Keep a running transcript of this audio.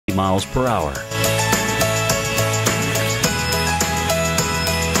miles per hour.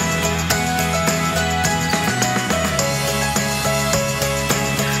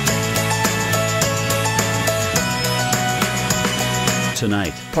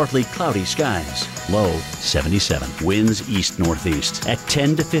 Tonight, partly cloudy skies, low 77, winds east-northeast at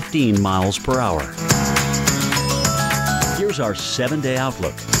 10 to 15 miles per hour. Here's our 7-day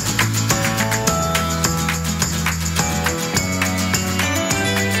outlook.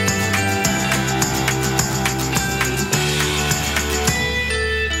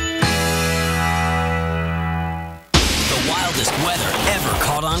 The wildest weather ever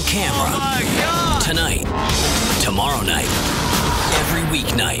caught on camera. Oh my God! Tonight, tomorrow night, every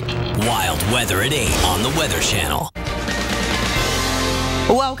weeknight, wild weather at 8 on the Weather Channel.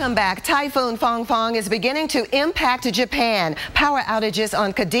 Welcome back. Typhoon Fangfang is beginning to impact Japan. Power outages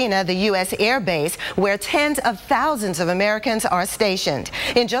on Kadena, the U.S. air base, where tens of thousands of Americans are stationed.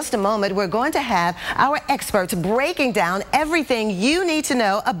 In just a moment, we're going to have our experts breaking down everything you need to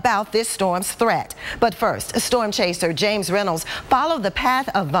know about this storm's threat. But first, storm chaser James Reynolds followed the path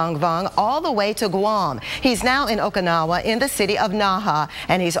of Fangfang all the way to Guam. He's now in Okinawa in the city of Naha,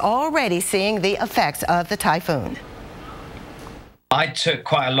 and he's already seeing the effects of the typhoon. I took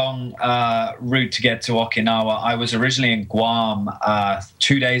quite a long route to get to Okinawa. I was originally in Guam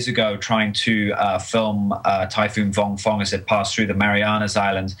 2 days ago trying to film Typhoon Fangfang as it passed through the Marianas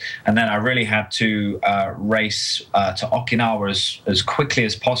Islands. And then I really had to race to Okinawa as quickly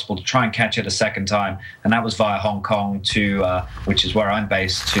as possible to try and catch it a second time. And that was via Hong Kong to, which is where I'm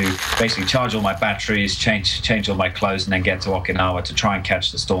based, to basically charge all my batteries, change all my clothes, and then get to Okinawa to try and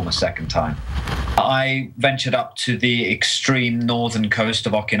catch the storm a second time. I ventured up to the extreme northern coast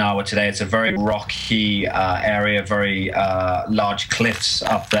of Okinawa today. It's a very rocky area, very large cliffs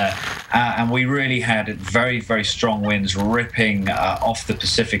up there. And we really had very, very strong winds ripping off the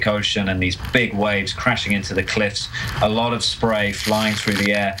Pacific Ocean and these big waves crashing into the cliffs, a lot of spray flying through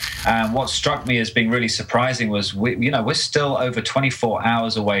the air. And what struck me as being really surprising was, we're still over 24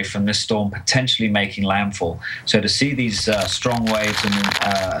 hours away from this storm potentially making landfall. So to see these strong waves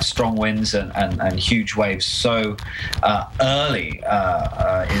and strong winds and huge waves so early,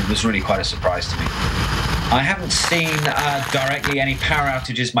 it was really quite a surprise to me. I haven't seen directly any power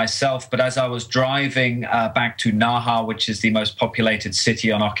outages myself, but as I was driving back to Naha, which is the most populated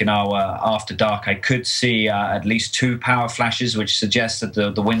city on Okinawa, after dark, I could see at least 2 power flashes, which suggests that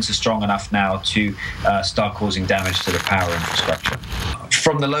the winds are strong enough now to start causing damage to the power infrastructure.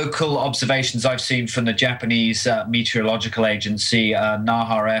 From the local observations I've seen from the Japanese Meteorological Agency,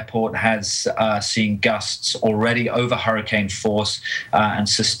 Naha Airport has seen gusts already over hurricane force and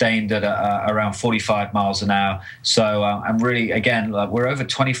sustained at around 45 miles an hour. So I'm really, again, we're over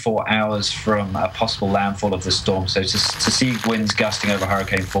 24 hours from a possible landfall of the storm. So to see winds gusting over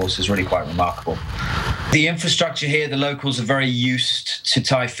hurricane force is really quite remarkable. The infrastructure here, the locals are very used to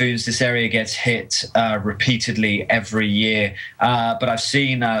typhoons. This area gets hit repeatedly every year. But I've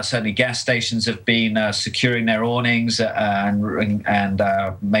seen certainly gas stations have been securing their awnings and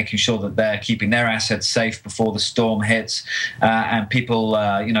making sure that they're keeping their assets safe before the storm hits. And people,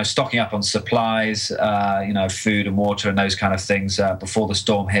 stocking up on supplies, food and water and those kind of things before the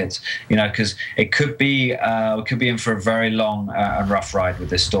storm hits. Because it could be in for a very long and rough ride with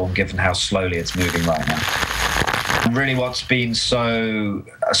this storm, given how slowly it's moving right now. And really what's been so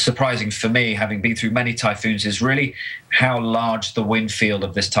surprising for me, having been through many typhoons, is really how large the wind field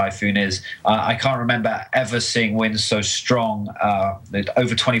of this typhoon is. I can't remember ever seeing winds so strong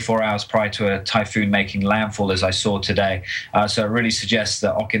over 24 hours prior to a typhoon making landfall as I saw today. So it really suggests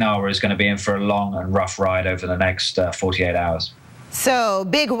that Okinawa is going to be in for a long and rough ride over the next 48 hours. So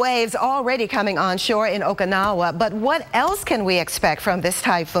big waves already coming onshore in Okinawa, but what else can we expect from this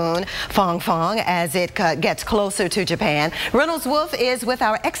typhoon Fangfang as it gets closer to Japan? Reynolds Wolf is with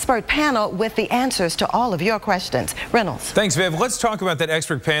our expert panel with the answers to all of your questions. Reynolds. Thanks, Viv. Let's talk about that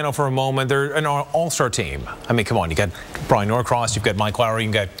expert panel for a moment. They're an all-star team. I mean, come on, you got Brian Norcross, you've got Mike Lowry,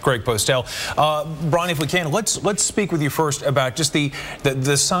 you've got Greg Postel. Brian, if we can, let's speak with you first about just the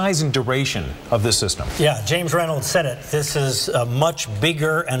size and duration of this system. Yeah, James Reynolds said it. This is a much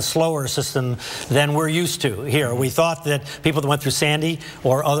bigger and slower system than we're used to here. We thought that people that went through Sandy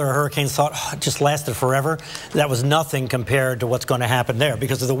or other hurricanes thought it just lasted forever. That was nothing compared to what's going to happen there,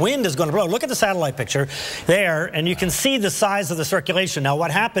 because the wind is going to blow. Look at the satellite picture there, and you can see the size of the circulation. Now, what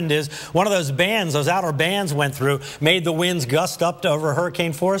happened is one of those bands, those outer bands went through, made the winds gust up to over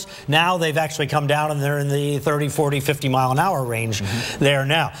hurricane force. Now they've actually come down, and they're in the 30, 40, 50 mile an hour range there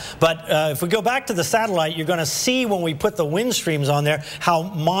now. But if we go back to the satellite, you're going to see when we put the wind streams on there, how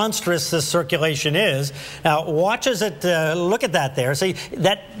monstrous this circulation is. Now, watch as it, look at that there. See,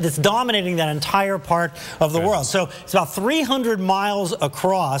 it's dominating that entire part of the world. So it's about 300 miles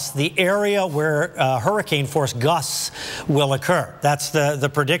across the area where hurricane force gusts will occur. That's the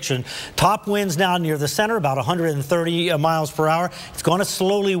prediction. Top winds now near the center, about 130 miles per hour. It's going to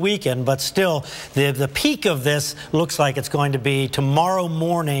slowly weaken, but still, the peak of this looks like it's going to be tomorrow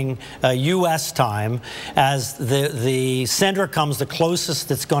morning U.S. time as the center comes the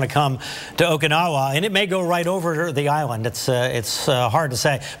closest it's going to come to Okinawa, and it may go right over the island. It's hard to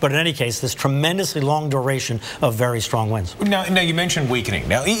say, but in any case, this tremendously long duration of very strong winds. Now you mentioned weakening.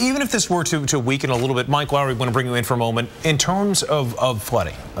 Now, even if this were to weaken a little bit, Mike Lowry, I want to bring you in for a moment. In terms of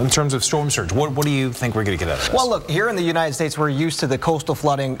flooding, in terms of storm surge, what do you think we're going to get out of this? Well, look, here in the United States, we're used to the coastal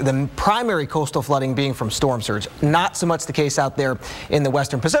flooding, the primary coastal flooding being from storm surge. Not so much the case out there in the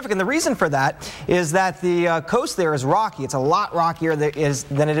Western Pacific. And the reason for that is that the coast there is rocky. It's a lot rockier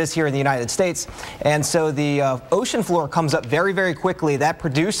than it is here in the United States. And so the ocean floor comes up very, very quickly. That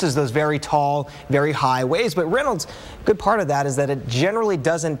produces those very tall, very high waves. But Reynolds, good part of that is that it generally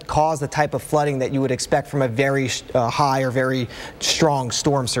doesn't cause the type of flooding that you would expect from a very high or very strong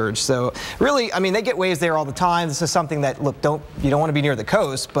storm surge. So really, I mean, they get waves there all the time. This is something that, look, you don't want to be near the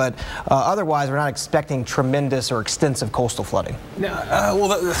coast, but otherwise we're not expecting tremendous or extensive coastal flooding.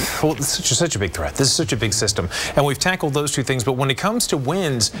 Well, it's such a big threat. This is such a big system, and we've tackled those two things. But when it comes to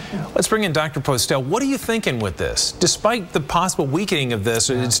winds, let's bring in Dr. Postel. What are you thinking with this? Despite the possible weakening of this,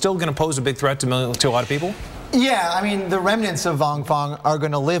 it's still going to pose a big threat to a lot of people? Yeah, I mean, the remnants of Vongfong are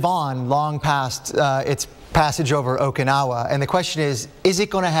going to live on long past its passage over Okinawa, and the question is it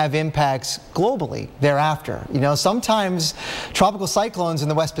going to have impacts globally thereafter? You know, sometimes tropical cyclones in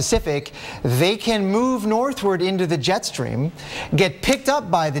the West Pacific, they can move northward into the jet stream, get picked up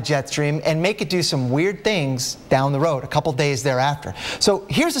by the jet stream, and make it do some weird things down the road a couple days thereafter. So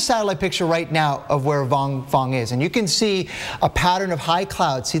here's a satellite picture right now of where Vongfong is, and you can see a pattern of high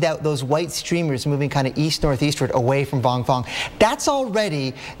clouds. See those white streamers moving kind of east-northeastward away from Vongfong. That's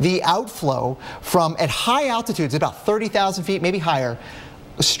already the outflow from, at high altitudes, about 30,000 feet, maybe higher,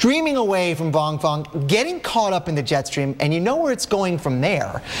 streaming away from Vongfong, getting caught up in the jet stream, and you know where it's going from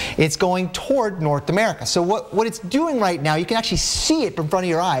there. It's going toward North America. So what it's doing right now, you can actually see it in front of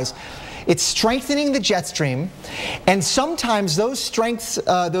your eyes. It's strengthening the jet stream, and sometimes those strengths,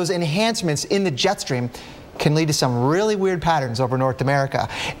 those enhancements in the jet stream can lead to some really weird patterns over North America.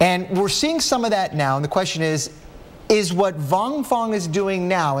 And we're seeing some of that now, and the question is what Vongfong is doing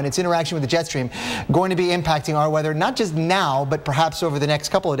now in its interaction with the jet stream going to be impacting our weather, not just now, but perhaps over the next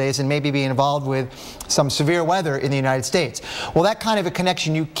couple of days, and maybe be involved with some severe weather in the United States? Well, that kind of a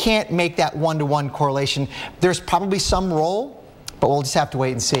connection, you can't make that one-to-one correlation. There's probably some role, but we'll just have to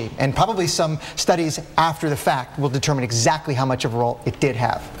wait and see. And probably some studies after the fact will determine exactly how much of a role it did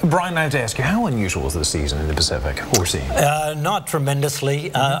have. Brian, I have to ask you, how unusual is this season in the Pacific we're seeing? Not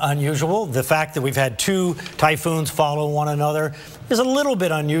tremendously unusual. The fact that we've had two typhoons follow one another is a little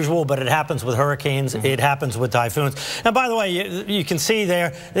bit unusual, but it happens with hurricanes. It happens with typhoons. And by the way, you can see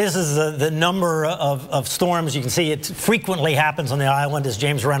there, this is the number of storms. You can see it frequently happens on the island, as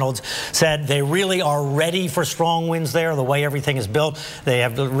James Reynolds said. They really are ready for strong winds there, the way everything is built. They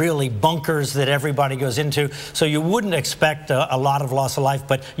have really bunkers that everybody goes into. So you wouldn't expect a lot of loss of life,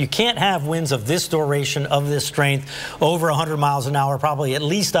 but you can't have winds of this duration, of this strength, over 100 miles an hour, probably at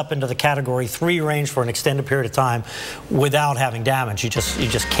least up into the Category 3 range for an extended period of time without having damage. You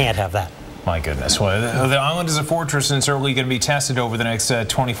just can't have that. My goodness. Well, the island is a fortress, and it's certainly going to be tested over the next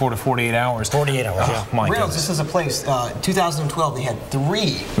 24 to 48 hours. 48 hours, yeah. My goodness. This is a place, 2012, they had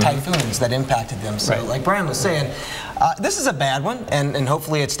 3 typhoons that impacted them. So like Brian was saying, this is a bad one, and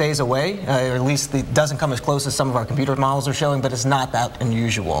hopefully it stays away, or at least it doesn't come as close as some of our computer models are showing, but it's not that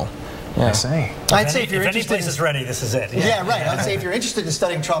unusual. Yeah. I see. I'd say if any place is ready, this is it. Yeah, right. I'd say if you're interested in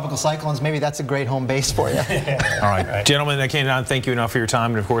studying tropical cyclones, maybe that's a great home base for you. All right. Gentlemen, I cannot thank you enough for your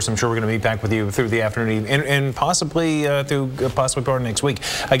time. And, of course, I'm sure we're going to meet back with you through the afternoon and possibly through part of next week.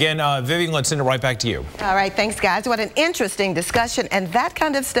 Again, Vivian, let's send it right back to you. All right. Thanks, guys. What an interesting discussion. And that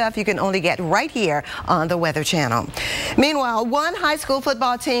kind of stuff you can only get right here on the Weather Channel. Meanwhile, one high school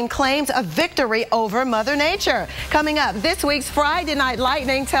football team claims a victory over Mother Nature. Coming up, this week's Friday Night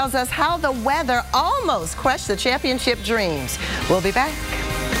Lightning tells us how the weather almost crushed the championship dreams. We'll be back.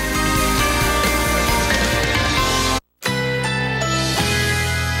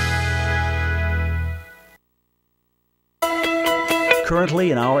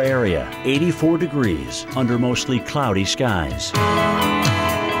 Currently in our area, 84 degrees under mostly cloudy skies.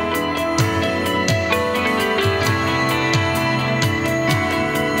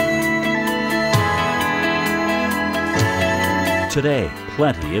 Today,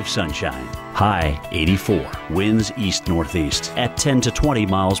 plenty of sunshine. High 84. Winds east-northeast at 10 to 20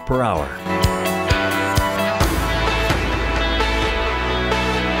 miles per hour.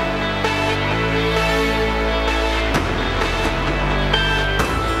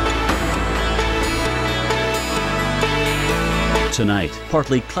 Tonight,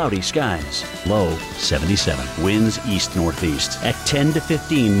 partly cloudy skies. Low 77. Winds east-northeast at 10 to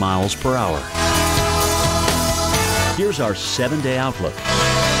 15 miles per hour. Here's our 7-day outlook.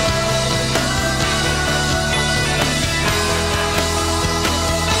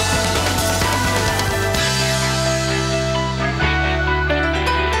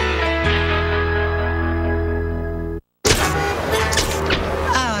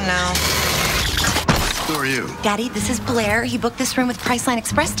 Daddy, this is Blair. He booked this room with Priceline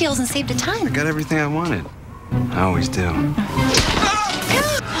Express deals and saved a ton. I got everything I wanted. I always do.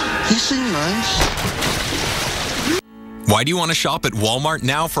 You seem nice. Why do you want to shop at Walmart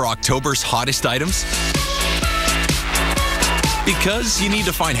now for October's hottest items? Because you need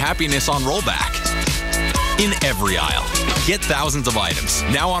to find happiness on rollback. In every aisle. Get thousands of items,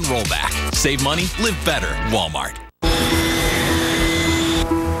 now on rollback. Save money, live better, Walmart.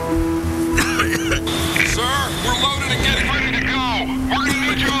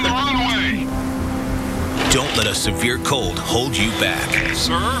 Don't let a severe cold hold you back.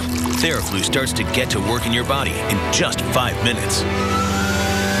 Sir? Theraflu starts to get to work in your body in just 5 minutes.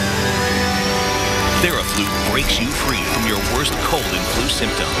 Theraflu breaks you free from your worst cold and flu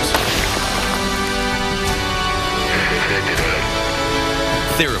symptoms.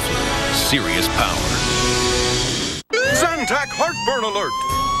 Theraflu, serious power. Zantac heartburn alert!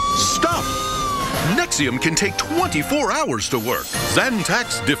 Stop! Nexium can take 24 hours to work.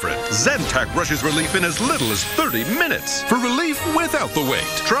 Zantac's different. Zantac rushes relief in as little as 30 minutes. For relief without the wait,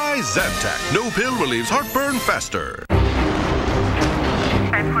 try Zantac. No pill relieves heartburn faster.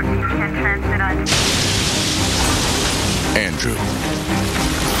 Andrew.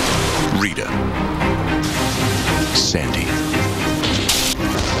 Rita. Sandy.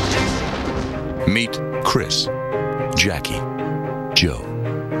 Meet Chris. Jackie. Joe.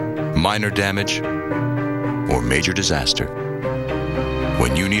 Minor damage or major disaster.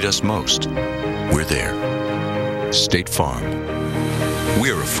 When you need us most, we're there. State Farm.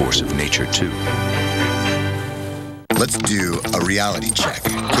 We're a force of nature, too. Let's do a reality check.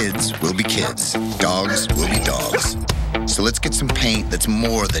 Kids will be kids. Dogs will be dogs. So let's get some paint that's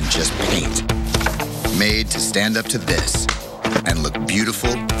more than just paint. Made to stand up to this and look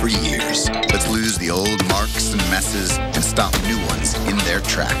beautiful for years. Let's lose the old marks and messes and stop new ones in their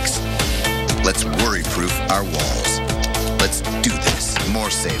tracks. Let's worry-proof our walls. Let's do this. More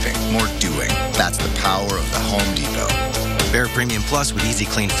saving, more doing. That's the power of the Home Depot. Behr Premium Plus with Easy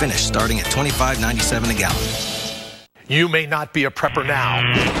Clean Finish starting at $25.97 a gallon. You may not be a prepper now,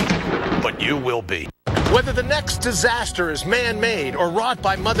 but you will be. Whether the next disaster is man-made or wrought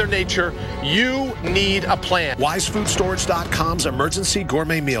by Mother Nature, you need a plan. WiseFoodStorage.com's emergency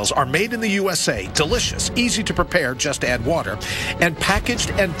gourmet meals are made in the USA, delicious, easy to prepare, just add water, and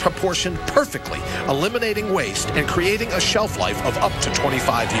packaged and proportioned perfectly, eliminating waste and creating a shelf life of up to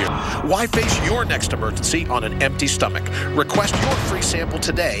 25 years. Why face your next emergency on an empty stomach? Request your free sample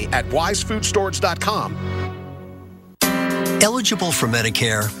today at WiseFoodStorage.com. Eligible for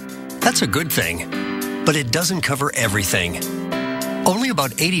Medicare? That's a good thing. But it doesn't cover everything. Only about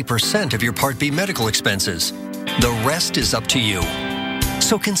 80% of your Part B medical expenses. The rest is up to you.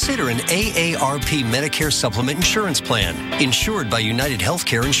 So consider an AARP Medicare Supplement Insurance Plan, insured by United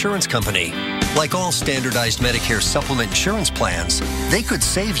Healthcare Insurance Company. Like all standardized Medicare Supplement insurance plans, they could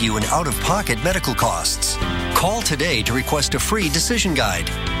save you in out-of-pocket medical costs. Call today to request a free decision guide.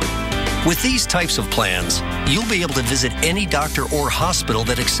 With these types of plans, you'll be able to visit any doctor or hospital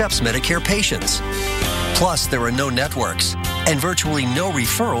that accepts Medicare patients. Plus, there are no networks and virtually no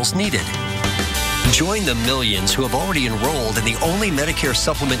referrals needed. Join the millions who have already enrolled in the only Medicare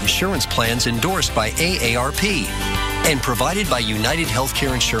supplement insurance plans endorsed by AARP and provided by United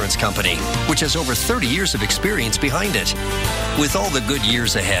Healthcare Insurance Company, which has over 30 years of experience behind it. With all the good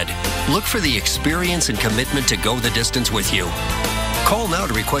years ahead, look for the experience and commitment to go the distance with you. Call now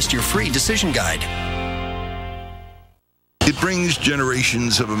to request your free decision guide. It brings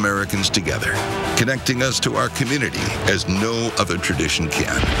generations of Americans together, connecting us to our community as no other tradition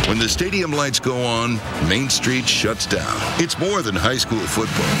can. When the stadium lights go on, Main Street shuts down. It's more than high school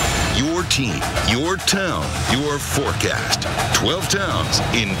football. Your team, your town, your forecast. 12 towns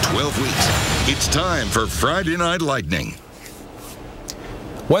in 12 weeks. It's time for Friday Night Lightning.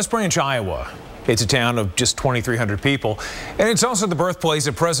 West Branch, Iowa. It's a town of just 2,300 people, and it's also the birthplace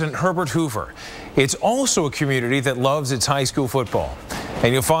of President Herbert Hoover. It's also a community that loves its high school football,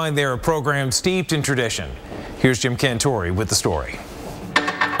 and you'll find there a program steeped in tradition. Here's Jim Cantori with the story.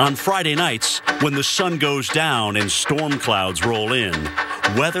 On Friday nights, when the sun goes down and storm clouds roll in,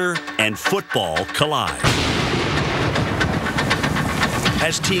 weather and football collide.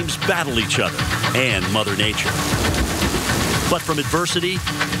 As teams battle each other and Mother Nature. But from adversity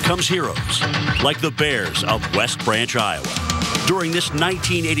comes heroes, like the Bears of West Branch, Iowa. During this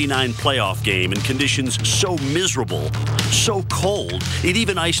 1989 playoff game in conditions so miserable, so cold, it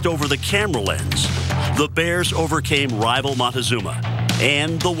even iced over the camera lens, the Bears overcame rival Montezuma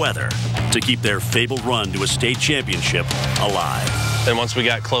and the weather to keep their fabled run to a state championship alive. And once we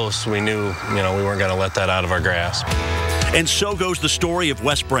got close, we knew, we weren't going to let that out of our grasp. And so goes the story of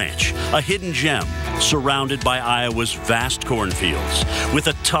West Branch, a hidden gem surrounded by Iowa's vast cornfields, with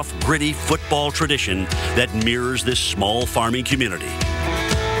a tough, gritty football tradition that mirrors this small farming community.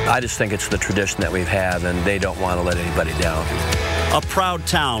 I just think it's the tradition that we've had, and they don't want to let anybody down. A proud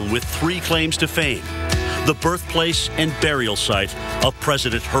town with 3 claims to fame, the birthplace and burial site of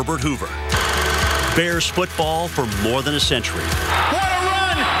President Herbert Hoover. Bears football for more than a century. What a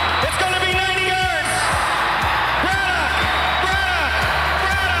run! It's going to be 90 yards!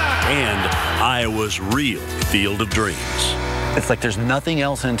 And Iowa's real field of dreams. It's like there's nothing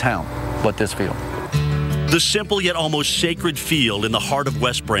else in town but this field. The simple yet almost sacred field in the heart of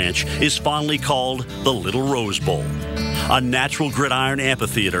West Branch is fondly called the Little Rose Bowl, a natural gridiron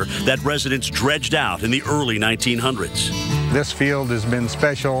amphitheater that residents dredged out in the early 1900s. This field has been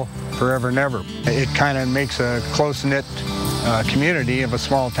special forever and ever. It kind of makes a close-knit community of a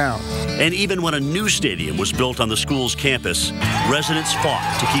small town. And even when a new stadium was built on the school's campus, residents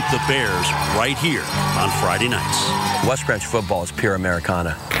fought to keep the Bears right here on Friday nights. West Branch football is pure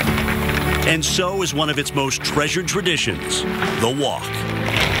Americana. And so is one of its most treasured traditions, the walk.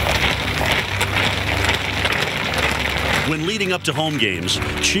 When leading up to home games,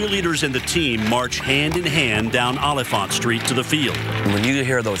 cheerleaders and the team march hand in hand down Oliphant Street to the field. When you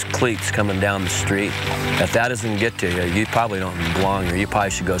hear those cleats coming down the street, if that doesn't get to you, you probably don't belong here. You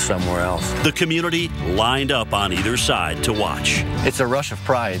probably should go somewhere else. The community lined up on either side to watch. It's a rush of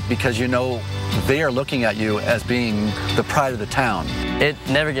pride because you know they are looking at you as being the pride of the town. It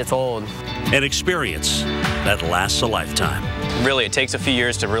never gets old. An experience that lasts a lifetime. Really, it takes a few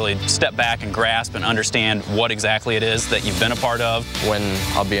years to really step back and grasp and understand what exactly it is that you've been a part of. When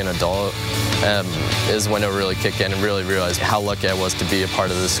I'll be an adult is when it'll really kick in and really realize how lucky I was to be a part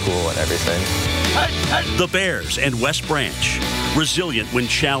of this school and everything. The Bears and West Branch, resilient when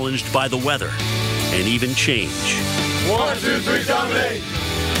challenged by the weather and even change. 1, 2, 3, dominate!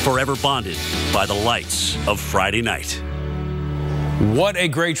 Forever bonded by the lights of Friday night. What a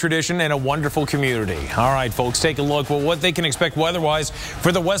great tradition and a wonderful community. All right, folks, take a look at what they can expect weather-wise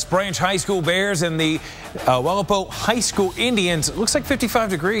for the West Branch High School Bears and the Wellappo High School Indians. It looks like 55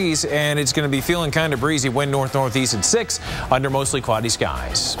 degrees, and it's going to be feeling kind of breezy. Wind north-northeast at 6 under mostly cloudy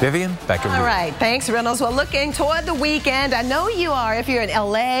skies. Vivian, back over to you. All right, thanks, Reynolds. Well, looking toward the weekend, I know you are. If you're in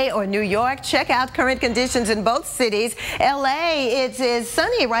L.A. or New York, check out current conditions in both cities. L.A., it is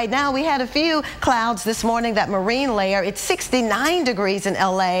sunny right now. We had a few clouds this morning, that marine layer. It's 69 degrees in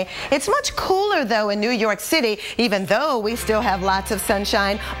LA. It's much cooler though in New York City, even though we still have lots of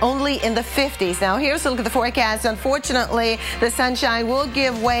sunshine, only in the 50s. Now here's a look at the forecast. Unfortunately, the sunshine will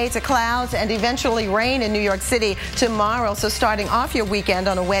give way to clouds and eventually rain in New York City tomorrow. So starting off your weekend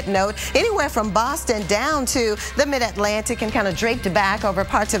on a wet note, anywhere from Boston down to the mid-Atlantic and kind of draped back over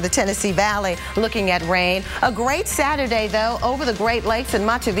parts of the Tennessee Valley, looking at rain. A great Saturday though over the Great Lakes and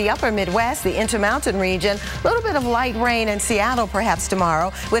much of the upper Midwest, the Intermountain region. A little bit of light rain in Seattle perhaps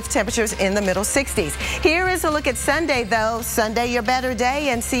tomorrow with temperatures in the middle 60s. Here is a look at Sunday though. Sunday, your better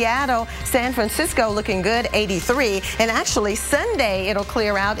day in Seattle. San Francisco looking good, 83. And actually Sunday, it'll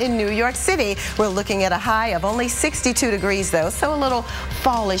clear out in New York City. We're looking at a high of only 62 degrees though, so a little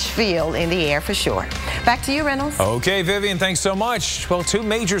fallish feel in the air for sure. Back to you, Reynolds. Okay, Vivian, thanks so much. Well, 2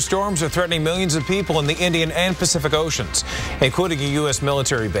 major storms are threatening millions of people in the Indian and Pacific Oceans, including a U.S.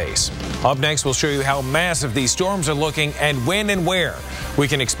 military base. Up next, we'll show you how massive these storms are looking and when and where we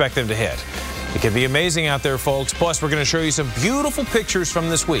can expect them to hit. It can be amazing out there, folks. Plus, we're going to show you some beautiful pictures from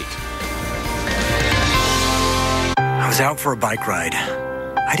this week. I was out for a bike ride.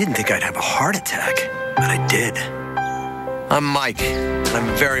 I didn't think I'd have a heart attack, but I did. I'm Mike, and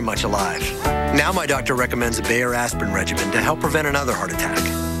I'm very much alive. Now my doctor recommends a Bayer aspirin regimen to help prevent another heart attack.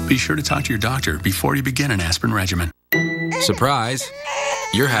 Be sure to talk to your doctor before you begin an aspirin regimen. Surprise,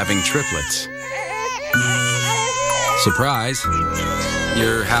 you're having triplets. Surprise,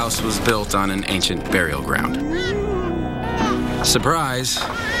 Your house was built on an ancient burial ground. Surprise!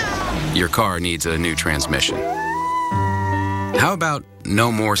 Your car needs a new transmission. How about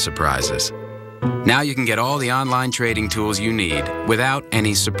no more surprises? Now you can get all the online trading tools you need without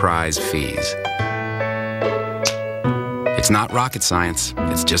any surprise fees. It's not rocket science,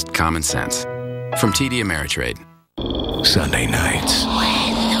 it's just common sense. From TD Ameritrade. Sunday nights.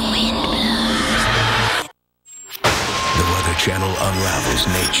 When the wind blows. The Weather Channel unravels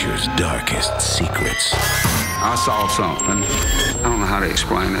nature's darkest secrets. I saw something. I don't know how to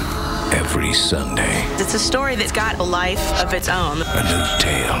explain it. Every Sunday. It's a story that's got a life of its own. A new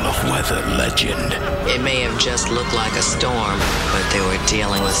tale of weather legend. It may have just looked like a storm, but they were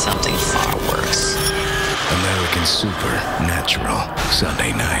dealing with something far worse. American Supernatural.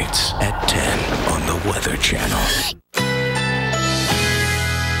 Sunday nights at 10 on the Weather Channel.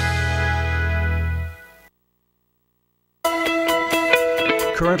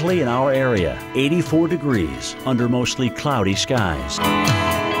 Currently in our area, 84 degrees under mostly cloudy skies.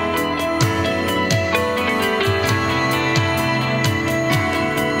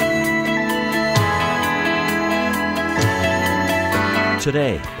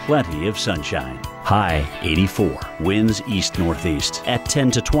 Today, plenty of sunshine. High 84. Winds east-northeast at 10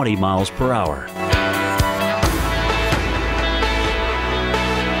 to 20 miles per hour.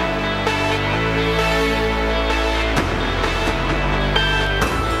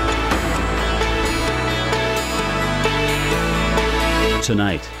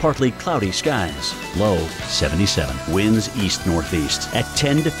 Tonight, partly cloudy skies. Low 77. Winds east-northeast at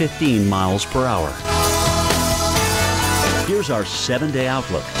 10 to 15 miles per hour. Here's our 7-day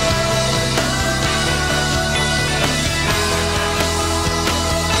outlook.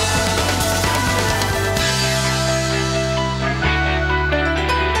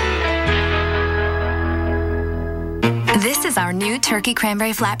 This is our new turkey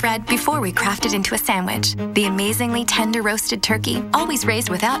cranberry flatbread before we craft it into a sandwich. The amazingly tender roasted turkey, always raised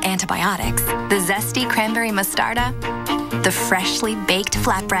without antibiotics. The zesty cranberry mostarda. The freshly baked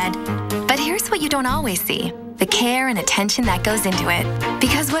flatbread. But here's what you don't always see. The care and attention that goes into it.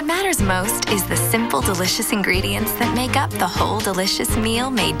 Because what matters most is the simple, delicious ingredients that make up the whole delicious meal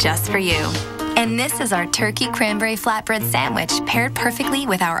made just for you. And this is our turkey cranberry flatbread sandwich paired perfectly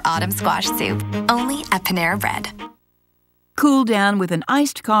with our autumn squash soup. Only at Panera Bread. Cool down with an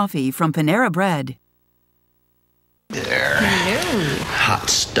iced coffee from Panera Bread. There. Hello. Hot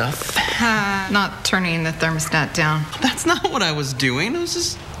stuff. Not turning the thermostat down. That's not what I was doing. I was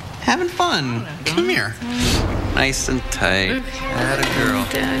just having fun. Come here. Nice and tight. Atta girl.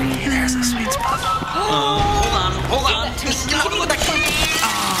 Daddy. There's a sweet spot. Hold on.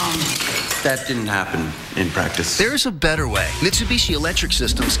 That didn't happen in practice. There's a better way. Mitsubishi Electric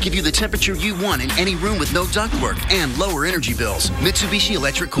Systems give you the temperature you want in any room with no ductwork and lower energy bills. Mitsubishi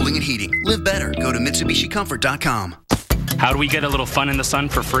Electric Cooling and Heating. Live better. Go to MitsubishiComfort.com. How do we get a little fun in the sun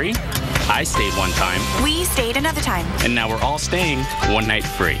for free? I stayed one time. We stayed another time. And now we're all staying one night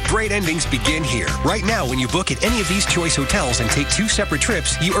free. Great endings begin here. Right now, when you book at any of these Choice hotels and take 2 separate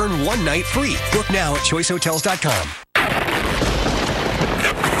trips, you earn 1 night free. Book now at ChoiceHotels.com.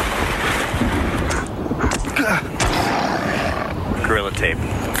 Gorilla Tape,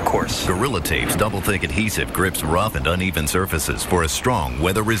 of course. Gorilla Tape's double-thick adhesive grips rough and uneven surfaces for a strong,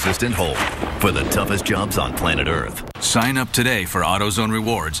 weather-resistant hold for the toughest jobs on planet Earth. Sign up today for AutoZone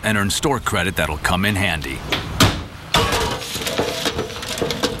Rewards and earn store credit that'll come in handy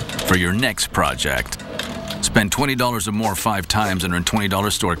for your next project. Spend $20 or more 5 times and earn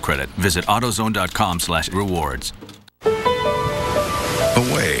 $20 store credit. Visit AutoZone.com/rewards.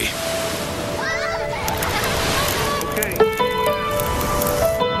 Away.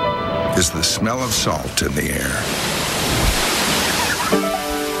 Is the smell of salt in the air.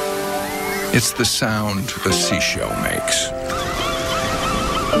 It's the sound a seashell makes.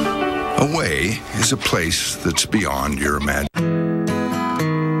 Away is a place that's beyond your imagination.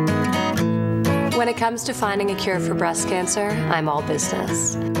 When it comes to finding a cure for breast cancer, I'm all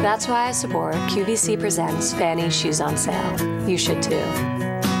business. That's why I support QVC Presents Fanny's Shoes on Sale. You should too.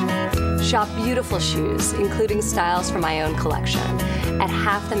 Shop beautiful shoes, including styles from my own collection, at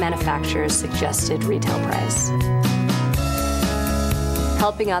half the manufacturer's suggested retail price.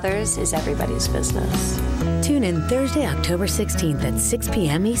 Helping others is everybody's business. Tune in Thursday, October 16th at 6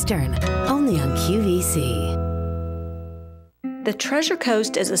 p.m. Eastern, only on QVC. The Treasure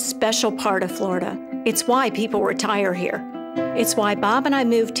Coast is a special part of Florida. It's why people retire here. It's why Bob and I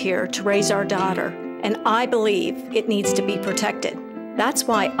moved here to raise our daughter, and I believe it needs to be protected. That's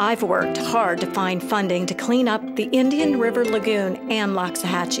why I've worked hard to find funding to clean up the Indian River Lagoon and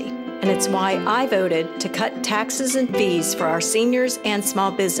Loxahatchee. and it's why I voted to cut taxes and fees for our seniors and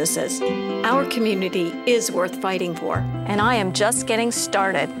small businesses. Our community is worth fighting for, and I am just getting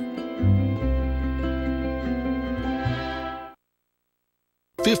started.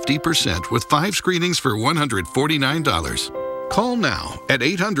 $50% with 5 screenings for $149. Call now at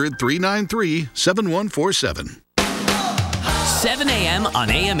 800-393-7147. 7 a.m. on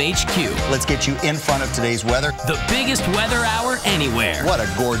AMHQ. Let's get you in front of today's weather. The biggest weather hour anywhere. What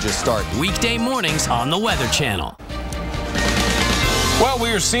a gorgeous start. Weekday mornings on the Weather Channel. Well,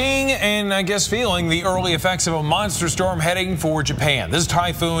 we are seeing and I guess feeling the early effects of a monster storm heading for Japan. This is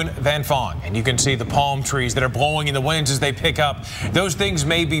Typhoon Vanfong, and you can see the palm trees that are blowing in the winds as they pick up. Those things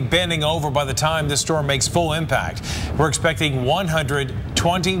may be bending over by the time this storm makes full impact. We're expecting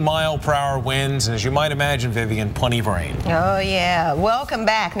 120-mile-per-hour winds, and as you might imagine, Vivian, plenty of rain. Oh, yeah. Welcome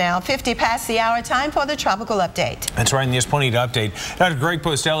back now. 50 past the hour, time for the tropical update. That's right, and there's plenty to update. Dr. Greg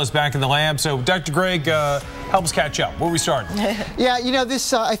Postell is back in the lab. So, Dr. Greg, help us catch up. Where are we starting? Yeah, you know,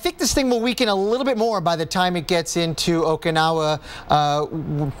 this I think this thing will weaken a little bit more by the time it gets into Okinawa,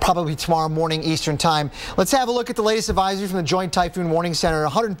 probably tomorrow morning Eastern time. Let's have a look at the latest advisory from the Joint Typhoon Warning Center.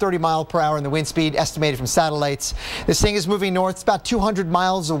 130 miles per hour in the wind speed estimated from satellites. This thing is moving north. It's about 200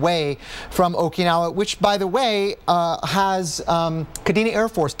 miles away from Okinawa, which, by the way, has Kadena Air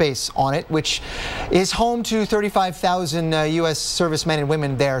Force Base on it, which is home to 35,000 U.S. servicemen and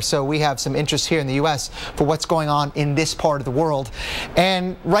women there. So we have some interest here in the U.S. for what's going on in this part of the world.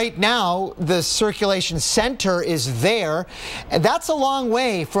 And right now, the circulation center is there. And that's a long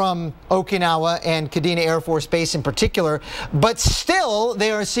way from Okinawa and Kadena Air Force Base in particular. But still, they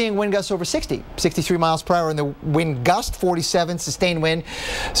are seeing wind gusts over 60, 63 miles per hour in the wind gust, 47 sustained wind.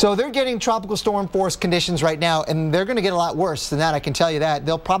 So they're getting tropical storm force conditions right now, and they're going to get a lot worse than that, I can tell you that.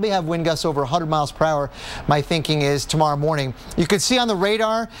 They'll probably have wind gusts over 100 miles per hour, my thinking is, tomorrow morning. You can see on the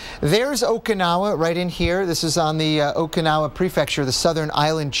radar, there's Okinawa right in here. This is on the Okinawa Prefecture, the southern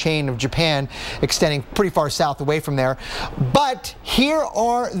island chain of Japan, extending pretty far south away from there. But here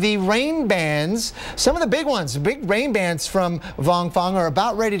are the rain bands, some of the big ones. Big rain bands from Vanfong are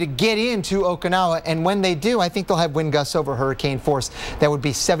about ready to get into Okinawa, and when they do, I think they'll have wind gusts over hurricane force that would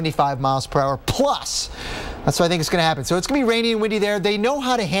be 75 miles per hour plus. That's what I think is going to happen. So it's going to be rainy and windy there. They know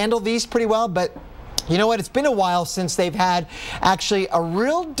how to handle these pretty well, but you know what? It's been a while since they've had actually a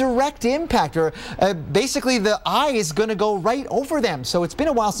real direct impact, or basically the eye is going to go right over them. So it's been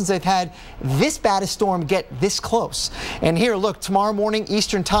a while since they've had this bad a storm get this close. And here, look, tomorrow morning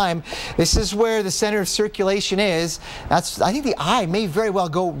Eastern time, this is where the center of circulation is. I think the eye may very well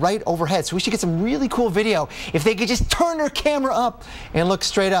go right overhead. So we should get some really cool video if they could just turn their camera up and look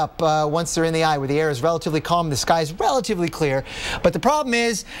straight up once they're in the eye, where the air is relatively calm, the sky is relatively clear. But the problem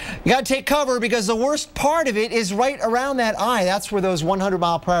is you got to take cover, because the worst part of it is right around that eye. That's where those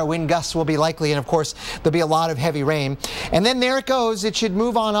 100-mile-per-hour wind gusts will be likely, and of course there'll be a lot of heavy rain. And then there it goes. It should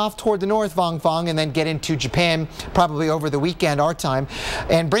move on off toward the north, Vanfong, and then get into Japan probably over the weekend our time,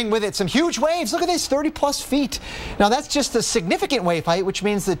 and bring with it some huge waves. Look at this, 30+ feet. Now that's just a significant wave height, which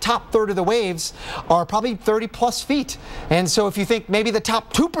means the top third of the waves are probably 30+ feet. And so if you think maybe the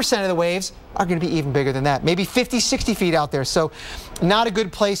top 2% of the waves are going to be even bigger than that, maybe 50, 60 feet out there. So not a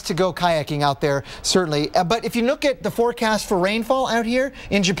good place to go kayaking out there, certainly. But if you look at the forecast for rainfall out here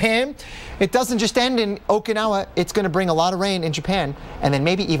in Japan, it doesn't just end in Okinawa. It's going to bring a lot of rain in Japan, and then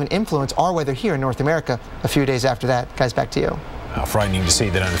maybe even influence our weather here in North America a few days after that. Guys, back to you. How frightening to see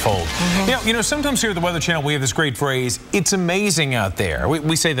that unfold. You know, sometimes here at the Weather Channel, we have this great phrase, it's amazing out there.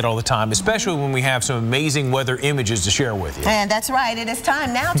 We say that all the time, especially when we have some amazing weather images to share with you. And that's right. It is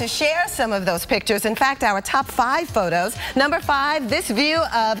time now to share some of those pictures. In fact, our top 5 photos. Number 5, this view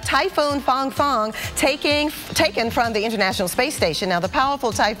of Typhoon Vanfong taken from the International Space Station. Now, the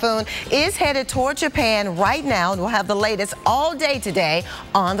powerful typhoon is headed toward Japan right now, and we'll have the latest all day today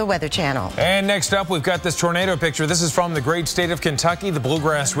on the Weather Channel. And next up, we've got this tornado picture. This is from the great state of Kentucky, the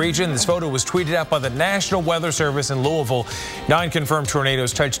Bluegrass region. This photo was tweeted out by the National Weather Service in Louisville. 9 confirmed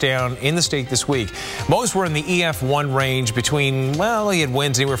tornadoes touched down in the state this week. Most were in the EF1 range between, well, you had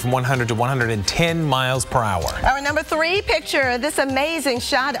winds anywhere from 100 to 110 miles per hour. Our number 3 picture, this amazing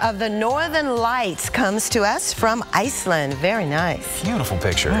shot of the Northern Lights, comes to us from Iceland. Very nice. Beautiful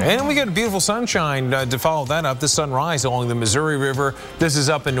picture. And we got beautiful sunshine to follow that up. The sunrise along the Missouri River. This is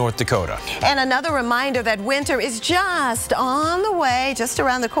up in North Dakota. And another reminder that winter is just on the way, just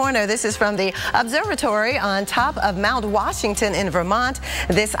around the corner. This is from the observatory on top of Mount Washington in Vermont.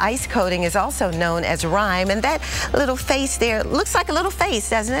 This ice coating is also known as rime, and that little face there looks like a little face,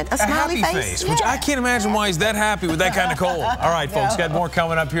 doesn't it? A smiley face. Which I can't imagine why he's that happy with that kind of cold. All right, folks, got more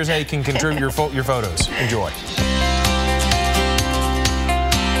coming up. Here's how you can contribute your photos. Enjoy.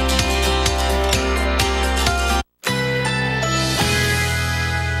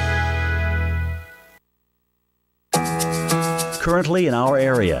 Currently in our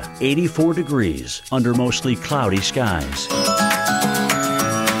area, 84 degrees under mostly cloudy skies.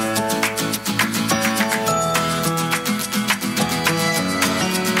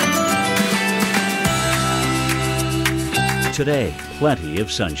 Today, plenty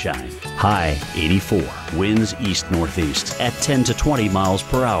of sunshine. High 84. Winds east-northeast at 10 to 20 miles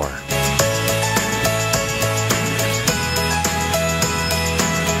per hour.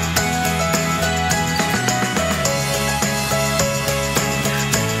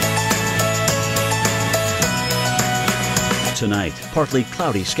 Tonight, partly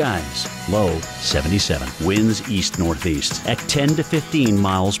cloudy skies. Low 77. Winds east-northeast at 10 to 15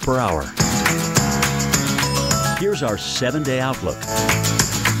 miles per hour. Here's our 7-day outlook.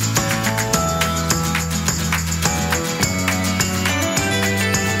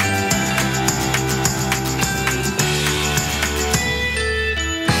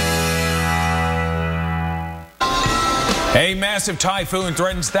 A massive typhoon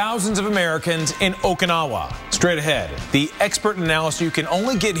threatens thousands of Americans in Okinawa. Straight ahead, the expert analysis you can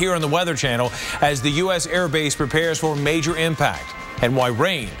only get here on the Weather Channel as the U.S. Air Base prepares for major impact, and why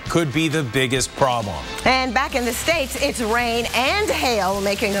rain could be the biggest problem. And back in the States, it's rain and hail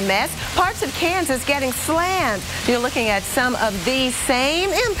making a mess. Parts of Kansas getting slammed. You're looking at some of these same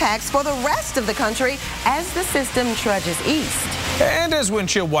impacts for the rest of the country as the system trudges east. And as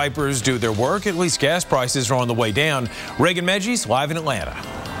windshield wipers do their work, at least gas prices are on the way down. Reagan Medjis live in Atlanta.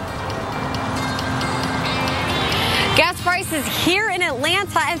 Gas prices here in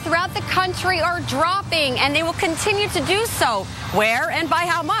Atlanta and throughout the country are dropping, and they will continue to do so. Where and by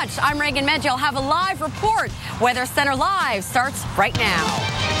how much? I'm Reagan Medjis. I'll have a live report. Weather Center Live starts right now.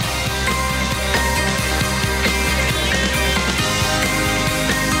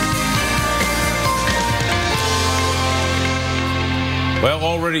 Well,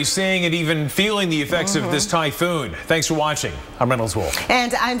 already seeing and even feeling the effects of this typhoon. Thanks for watching. I'm Reynolds Wolf.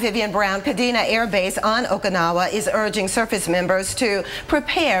 And I'm Vivian Brown. Kadena Air Base on Okinawa is urging service members to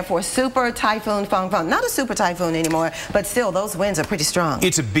prepare for Super Typhoon Fangfang. Not a super typhoon anymore, but still those winds are pretty strong.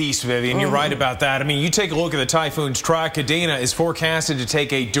 It's a beast, Vivian. You're right about that. I mean, you take a look at the typhoon's track. Kadena is forecasted to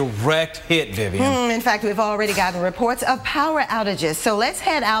take a direct hit, Vivian. In fact, we've already gotten reports of power outages. So let's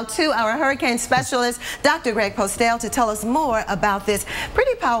head out to our hurricane specialist, Dr. Greg Postel, to tell us more about this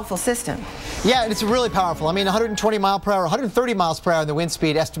pretty powerful system. Yeah, it's really powerful. I mean, 120 mile per hour, 130 miles per hour in the wind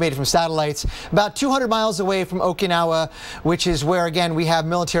speed estimated from satellites, about 200 miles away from Okinawa, which is where, again, we have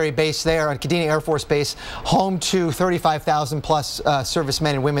military base there on Kadena Air Force Base, home to 35,000 plus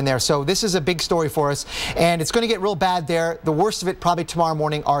servicemen and women there. So this is a big story for us, and it's going to get real bad there. The worst of it probably tomorrow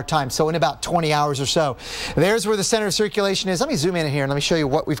morning our time, so in about 20 hours or so. There's where the center of circulation is. Let me zoom in here and let me show you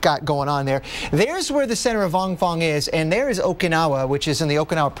what we've got going on there. There's where the center of Fangfang is, and there is Okinawa, which is in the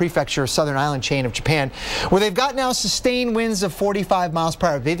Okinawa Prefecture, southern island chain of Japan, where they've got now sustained winds of 45 miles per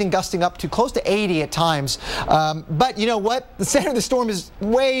hour. They've been gusting up to close to 80 at times. But you know what? The center of the storm is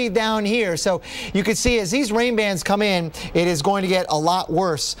way down here. So you can see as these rain bands come in, it is going to get a lot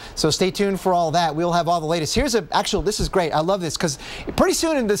worse. So stay tuned for all that. We'll have all the latest. Here's this is great. I love this because pretty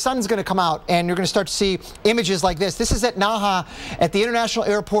soon the sun's going to come out and you're going to start to see images like this. This is at Naha at the international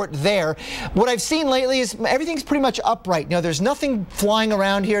airport there. What I've seen lately is everything's pretty much upright. You know, there's nothing flying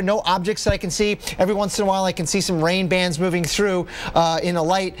around here, no objects that I can see. Every once in a while I can see some rain bands moving through in the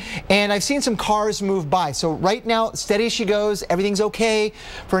light, and I've seen some cars move by. So right now, steady as she goes, everything's okay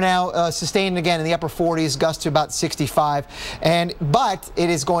for now, sustained again in the upper 40s, gust to about 65, but it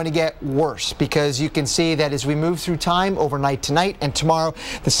is going to get worse because you can see that as we move through time overnight tonight and tomorrow,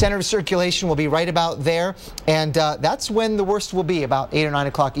 the center of circulation will be right about there, and that's when the worst will be, about 8 or 9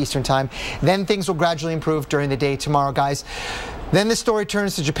 o'clock Eastern time. Then things will gradually improve during the day tomorrow, guys. Then this story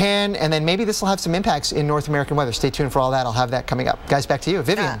turns to Japan, and then maybe this will have some impacts in North American weather. Stay tuned for all that. I'll have that coming up. Guys, back to you.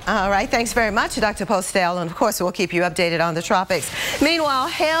 Vivian. All right. Thanks very much, Dr. Postel. And, of course, we'll keep you updated on the tropics. Meanwhile,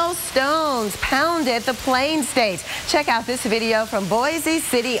 hailstones pounded the Plain States. Check out this video from Boise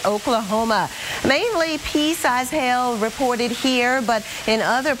City, Oklahoma. Mainly pea-sized hail reported here, but in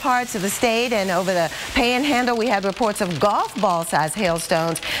other parts of the state and over the Panhandle, we had reports of golf ball-sized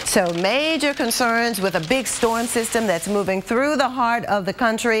hailstones. So major concerns with a big storm system that's moving through the heart of the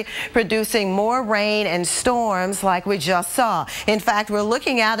country, producing more rain and storms like we just saw. In fact, we're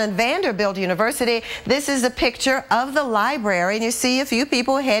looking out at Vanderbilt University. This is a picture of the library, and you see a few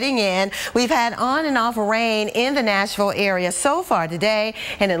people heading in. We've had on and off rain in the Nashville area so far today,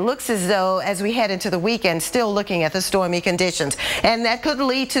 and it looks as though as we head into the weekend, still looking at the stormy conditions. And that could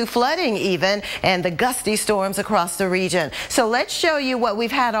lead to flooding even, and the gusty storms across the region. So let's show you what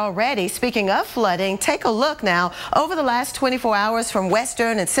we've had already. Speaking of flooding, take a look now. Over the last 24 24 hours from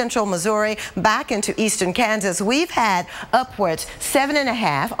western and central Missouri back into eastern Kansas, we've had upwards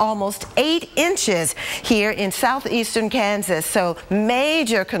 7.5, almost 8 inches here in southeastern Kansas. So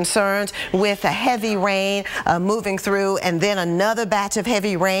major concerns with a heavy rain moving through, and then another batch of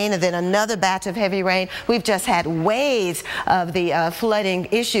heavy rain, and then another batch of heavy rain. We've just had waves of the flooding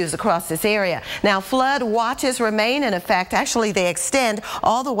issues across this area. Now, flood watches remain in effect. Actually, they extend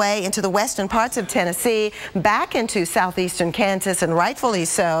all the way into the western parts of Tennessee, back into southeastern Kansas, and rightfully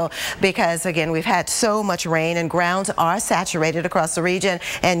so, because again, we've had so much rain and grounds are saturated across the region,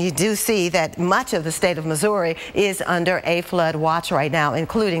 and you do see that much of the state of Missouri is under a flood watch right now,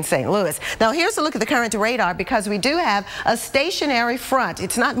 including St. Louis. Now, here's a look at the current radar, because we do have a stationary front.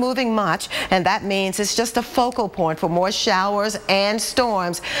 It's not moving much, and that means it's just a focal point for more showers and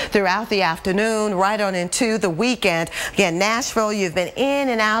storms throughout the afternoon, right on into the weekend. Again, Nashville, you've been in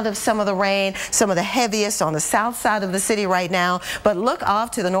and out of some of the rain, some of the heaviest on the south side of the city right now, but look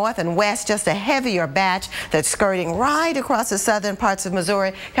off to the north and west, just a heavier batch that's skirting right across the southern parts of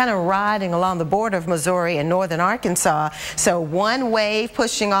Missouri, kind of riding along the border of Missouri and northern Arkansas. So one wave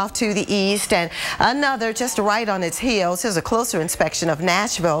pushing off to the east and another just right on its heels. Here's a closer inspection of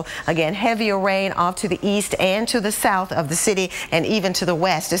Nashville. Again, heavier rain off to the east and to the south of the city, and even to the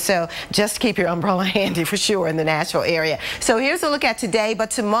west. So just keep your umbrella handy for sure in the Nashville area. So here's a look at today,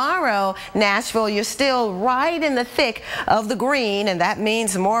 but tomorrow, Nashville, you're still right in the thick of the green, and that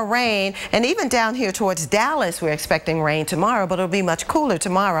means more rain. And even down here towards Dallas, we're expecting rain tomorrow, but it'll be much cooler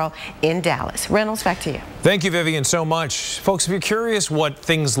tomorrow in Dallas. Reynolds, back to you. Thank you, Vivian, so much. Folks, if you're curious what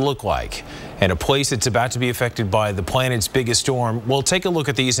things look like and a place that's about to be affected by the planet's biggest storm, well, take a look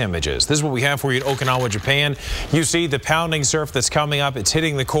at these images. This is what we have for you at Okinawa, Japan. You see the pounding surf that's coming up. It's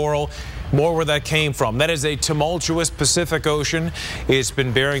hitting the coral. More where that came from. That is a tumultuous Pacific Ocean. It's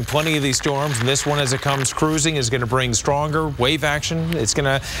been bearing plenty of these storms, and this one, as it comes cruising, is going to bring stronger wave action. It's going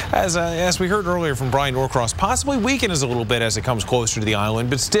to, as we heard earlier from Brian Norcross, possibly weaken us a little bit as it comes closer to the island,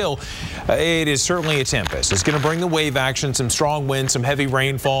 but still, it is certainly a tempest. It's going to bring the wave action, some strong winds, some heavy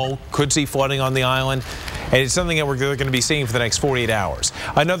rainfall, could see flooding on the island, and it's something that we're going to be seeing for the next 48 hours.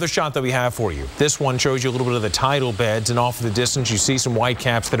 Another shot that we have for you. This one shows you a little bit of the tidal beds, and off in the distance, you see some white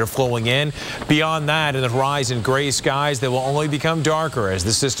caps that are flowing in. Beyond that, in the horizon, gray skies, they will only become darker as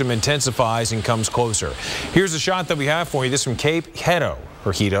the system intensifies and comes closer. Here's a shot that we have for you. This from Cape Hito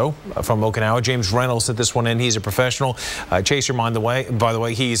from Okinawa. James Reynolds sent this one in. He's a professional chaser, by the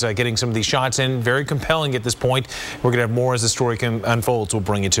way. He's getting some of these shots in. Very compelling at this point. We're going to have more as the story unfolds. We'll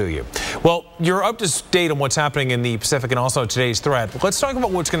bring it to you. Well, you're up to date on what's happening in the Pacific and also today's threat. Let's talk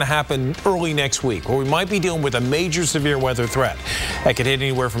about what's going to happen early next week, where we might be dealing with a major severe weather threat that could hit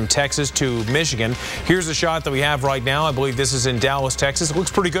anywhere from Texas to Michigan. Here's a shot that we have right now. I believe this is in Dallas, Texas. It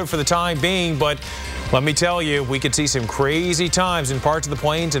looks pretty good for the time being, but let me tell you, we could see some crazy times in parts of the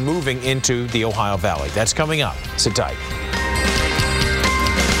plains and moving into the Ohio Valley. That's coming up. Sit tight.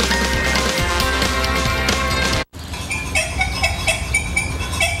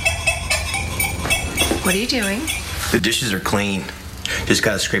 What are you doing? The dishes are clean. Just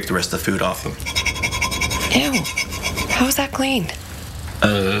gotta scrape the rest of the food off them. Ew. How's that clean?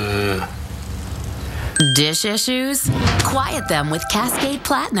 Dish issues? Quiet them with Cascade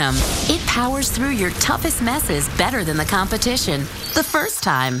Platinum. It powers through your toughest messes better than the competition. The first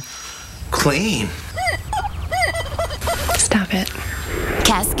time. Clean. Stop it.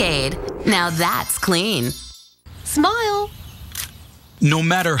 Cascade. Now that's clean. Smile. No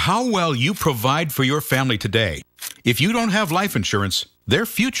matter how well you provide for your family today, if you don't have life insurance, their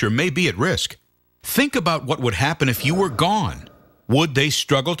future may be at risk. Think about what would happen if you were gone. Would they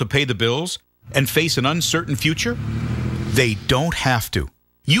struggle to pay the bills and face an uncertain future? They don't have to.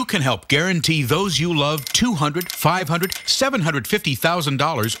 You can help guarantee those you love $200,000, $500,000,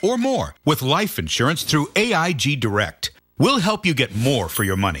 $750,000 or more with life insurance through AIG Direct. We'll help you get more for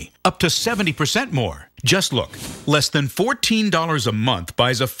your money, up to 70% more. Just look, less than $14 a month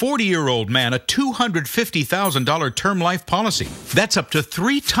buys a 40-year-old man a $250,000 term life policy. That's up to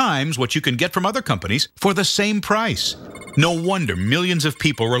 3 times what you can get from other companies for the same price. No wonder millions of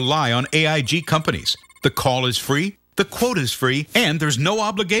people rely on AIG companies. The call is free, the quote is free, and there's no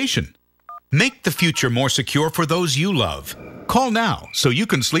obligation. Make the future more secure for those you love. Call now so you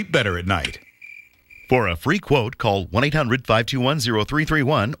can sleep better at night. For a free quote, call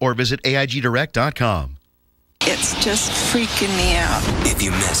 1-800-521-0331 or visit AIGDirect.com. It's just freaking me out. If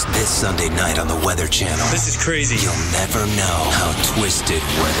you missed this Sunday night on the Weather Channel, This is crazy. You'll never know how twisted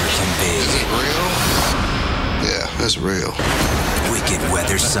weather can be. Is it real? Yeah, it's real. Wicked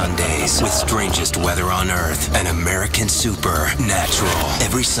Weather Sundays with strangest weather on Earth and American Supernatural.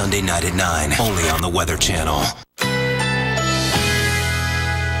 Every Sunday night at 9, only on the Weather Channel.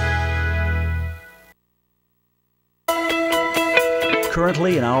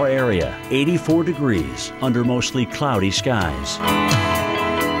 Currently in our area, 84 degrees under mostly cloudy skies.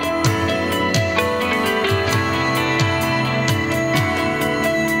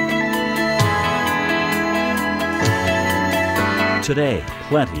 Today,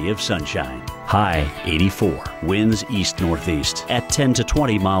 plenty of sunshine. High 84. Winds east-northeast at 10 to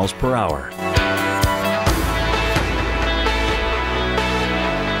 20 miles per hour.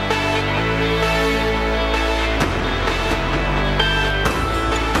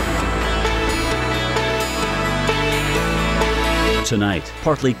 Tonight,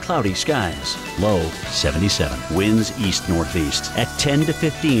 partly cloudy skies. Low 77. Winds east-northeast at 10 to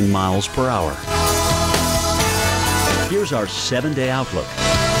 15 miles per hour. Here's our 7-day outlook.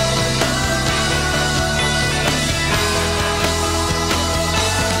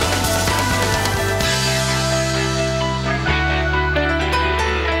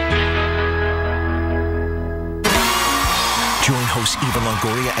 Join hosts Eva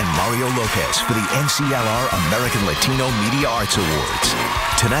Longoria and Mario Lopez for the NCLR American Latino Media Arts Awards.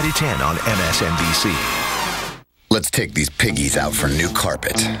 Tonight at 10 on MSNBC. Let's take these piggies out for new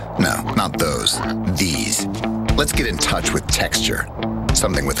carpet. No, not those. These. Let's get in touch with texture.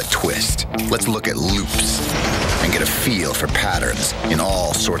 Something with a twist. Let's look at loops and get a feel for patterns in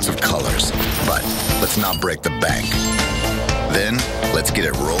all sorts of colors. But let's not break the bank. Then, let's get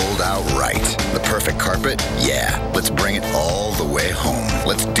it rolled out right. The perfect carpet? Yeah. Let's bring it all the way home.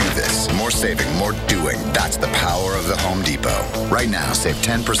 Let's do this. More saving, more doing. That's the power of the Home Depot. Right now, save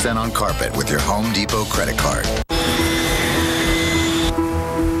 10% on carpet with your Home Depot credit card.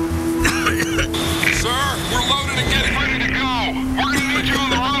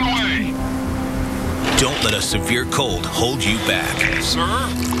 Don't let a severe cold hold you back. Sir?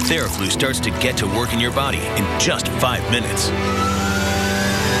 Theraflu starts to get to work in your body in just 5 minutes.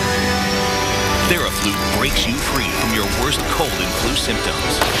 Theraflu breaks you free from your worst cold and flu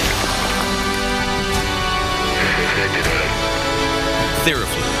symptoms.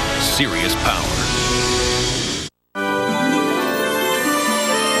 Theraflu, serious power.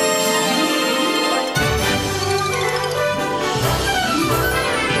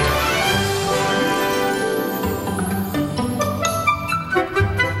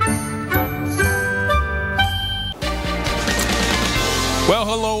 Well,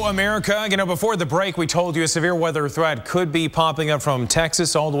 hello, America. You know, before the break, we told you a severe weather threat could be popping up from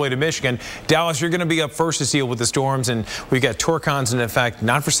Texas all the way to Michigan. Dallas, you're going to be up first to deal with the storms, and we've got torcons in effect,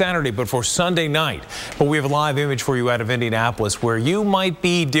 not for Saturday, but for Sunday night. But we have a live image for you out of Indianapolis where you might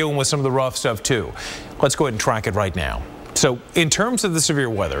be dealing with some of the rough stuff, too. Let's go ahead and track it right now. So in terms of the severe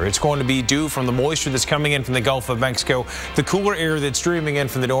weather, it's going to be due from the moisture that's coming in from the Gulf of Mexico, the cooler air that's streaming in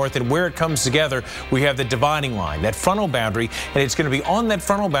from the north, and where it comes together, we have the dividing line, that frontal boundary, and it's going to be on that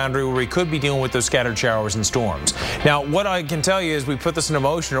frontal boundary where we could be dealing with those scattered showers and storms. Now, what I can tell you is we put this in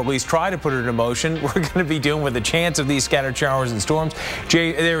motion, or at least try to put it in motion. We're going to be dealing with the chance of these scattered showers and storms.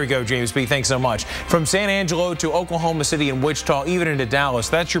 There we go, James B. Thanks so much. From San Angelo to Oklahoma City and Wichita, even into Dallas,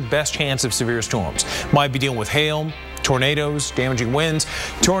 that's your best chance of severe storms. Might be dealing with hail, tornadoes, damaging winds.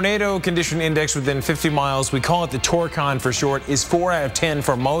 Tornado condition index within 50 miles, we call it the Torcon for short, is 4 out of 10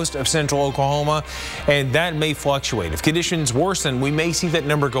 for most of central Oklahoma, and that may fluctuate. If conditions worsen, we may see that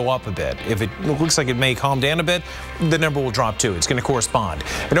number go up a bit. If it looks like it may calm down a bit, the number will drop too. It's going to correspond.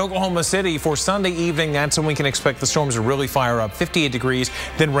 In Oklahoma City, for Sunday evening, that's when we can expect the storms to really fire up, 58 degrees,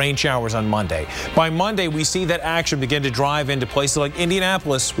 then rain showers on Monday. By Monday, we see that action begin to drive into places like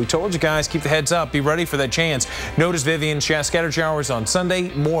Indianapolis. We told you guys, keep the heads up, be ready for that chance. Notice Vivian, scattered showers on Sunday,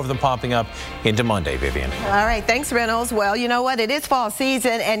 more of them popping up into Monday, Vivian. All right, thanks, Reynolds. Well, you know what? It is fall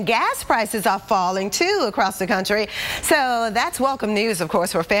season, and gas prices are falling, too, across the country. So that's welcome news, of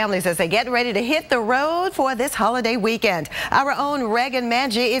course, for families as they get ready to hit the road for this holiday weekend. Our own Reagan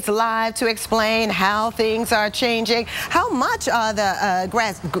Maggi is live to explain how things are changing. How much are the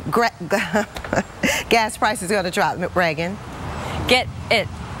gas prices going to drop, Reagan? Get it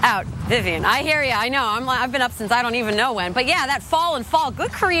out, Vivian. I hear you. I know. I've been up since I don't even know when. But yeah, that fall and fall.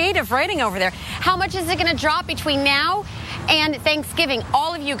 Good creative writing over there. How much is it going to drop between now and Thanksgiving?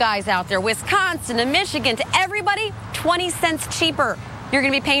 All of you guys out there, Wisconsin to Michigan to everybody, 20 cents cheaper. You're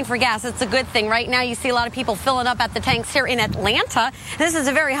going to be paying for gas. It's a good thing. Right now, you see a lot of people filling up at the tanks here in Atlanta. This is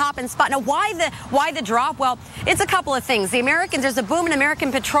a very hopping spot. Now, why the drop? Well, it's a couple of things. There's a boom in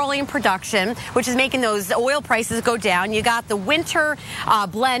American petroleum production, which is making those oil prices go down. You got the winter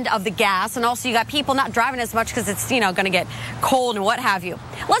blend of the gas, and also you got people not driving as much because it's, going to get cold and what have you.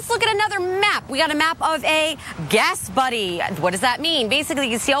 Let's look at another map. We got a map of a gas buddy. What does that mean?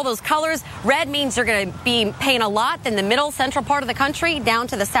 Basically, you see all those colors. Red means you're going to be paying a lot in the middle, central part of the country. down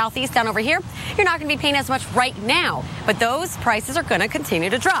to the southeast down over here, you're not going to be paying as much right now. But those prices are going to continue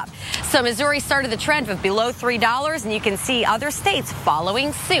to drop. So Missouri started the trend of below $3, and you can see other states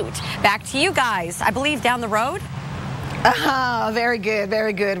following suit. Back to you guys. I believe down the road. Very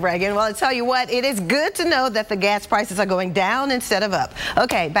good, Reagan. Well, I tell you what, it is good to know that the gas prices are going down instead of up.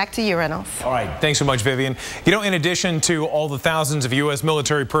 Okay, back to you, Reynolds. All right, thanks so much, Vivian. You know, in addition to all the thousands of U.S.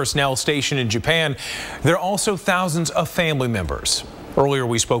 military personnel stationed in Japan, there are also thousands of family members. Earlier,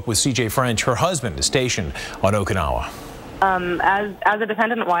 we spoke with C.J. French. Her husband is stationed on Okinawa. As a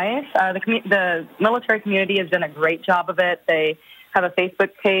dependent wife, the military community has done a great job of it. They have a Facebook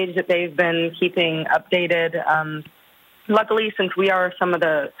page that they've been keeping updated. Luckily, since we are some of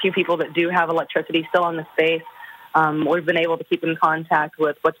the few people that do have electricity still on the base, we've been able to keep in contact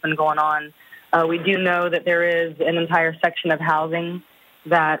with what's been going on. We do know that there is an entire section of housing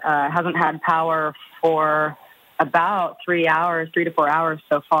that hasn't had power for about 3 to 4 hours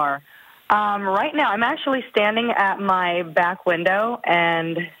so far. Right now, I'm actually standing at my back window,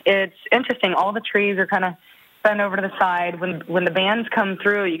 and it's interesting. All the trees are kind of bent over to the side. When the bands come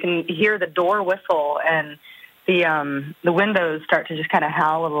through, you can hear the door whistle, and the windows start to just kind of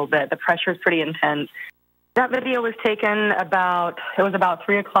howl a little bit. The pressure is pretty intense. That video was taken about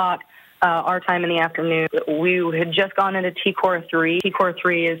 3 o'clock our time in the afternoon. We had just gone into T-Core 3. T-Core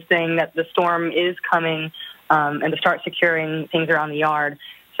 3 is saying that the storm is coming and to start securing things around the yard.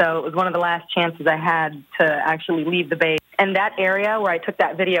 So it was one of the last chances I had to actually leave the base. And that area where I took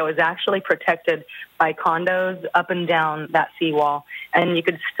that video is actually protected by condos up and down that seawall. And you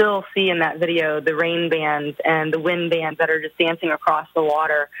could still see in that video the rain bands and the wind bands that are just dancing across the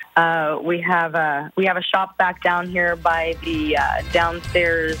water. We have a shop back down here by the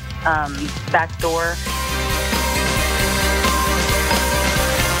downstairs back door.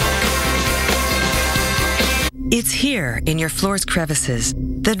 It's here in your floor's crevices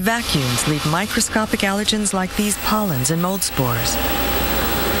that vacuums leave microscopic allergens like these pollens and mold spores.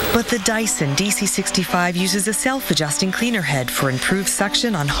 But the Dyson DC65 uses a self-adjusting cleaner head for improved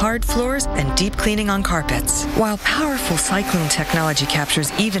suction on hard floors and deep cleaning on carpets, while powerful cyclone technology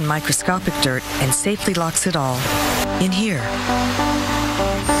captures even microscopic dirt and safely locks it all in here.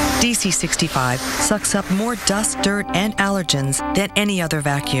 DC65 sucks up more dust, dirt, and allergens than any other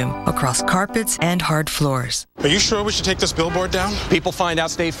vacuum across carpets and hard floors. Are you sure we should take this billboard down? People find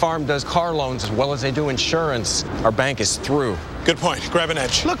out State Farm does car loans as well as they do insurance. Our bank is through. Good point. Grab an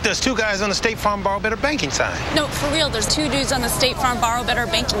edge. Look, there's 2 guys on the State Farm Borrow Better banking sign. No, for real, there's 2 dudes on the State Farm Borrow Better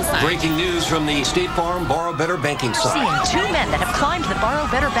banking sign. Breaking news from the State Farm Borrow Better banking sign. Seeing 2 men that have climbed the Borrow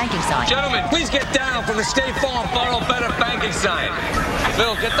Better banking sign. Gentlemen, please get down from the State Farm Borrow Better banking sign.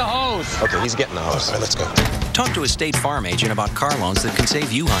 Phil, get the hose. Okay, he's getting the hose. All right, let's go. Talk to a State Farm agent about car loans that can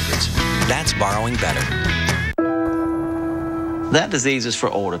save you hundreds. That's borrowing better. That disease is for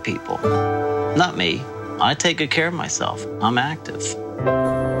older people. Not me. I take good care of myself. I'm active.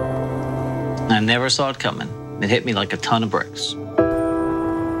 I never saw it coming. It hit me like a ton of bricks.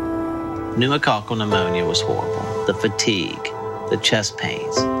 Pneumococcal pneumonia was horrible. The fatigue, the chest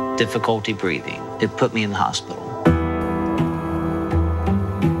pains, difficulty breathing. It put me in the hospital.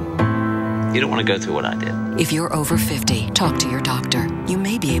 You don't want to go through what I did. If you're over 50, talk to your doctor. You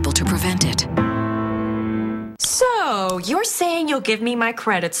may be able to prevent it. So, you're saying you'll give me my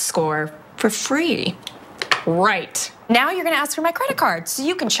credit score for free? Right. Now you're going to ask for my credit card so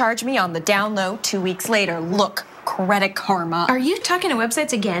you can charge me on the down low 2 weeks later. Look, Credit Karma. Are you talking to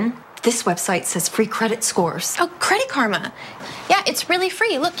websites again? This website says free credit scores. Oh, Credit Karma. Yeah, it's really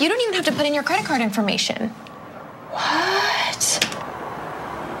free. Look, you don't even have to put in your credit card information. What?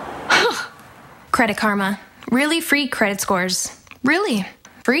 Credit Karma. Really free credit scores. Really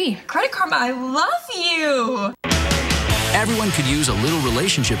free. Credit Karma, I love you. Everyone could use a little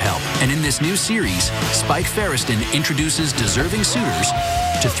relationship help, and in this new series, Spike Feresten introduces deserving suitors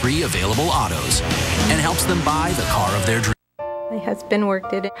to 3 available autos and helps them buy the car of their dreams. My husband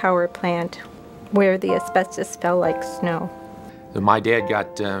worked at a power plant where the asbestos fell like snow. My dad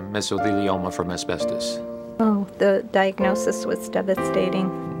got mesothelioma from asbestos. Oh, the diagnosis was devastating.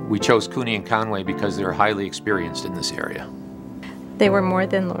 We chose Cooney and Conway because they're highly experienced in this area. They were more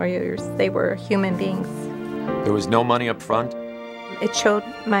than lawyers. They were human beings. There was no money up front. It showed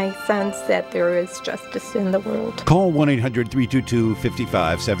my sons that there is justice in the world. Call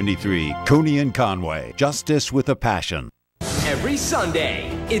 1-800-322-5573. Cooney and Conway. Justice with a passion. Every Sunday,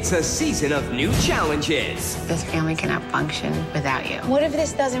 it's a season of new challenges. This family cannot function without you. What if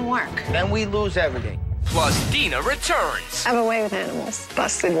this doesn't work? Then we lose everything. Plus, Dina returns. I'm away with animals.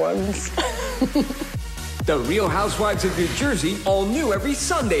 Busted ones. The Real Housewives of New Jersey, all new every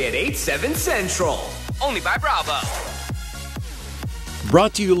Sunday at 8/7 Central. Only by Bravo.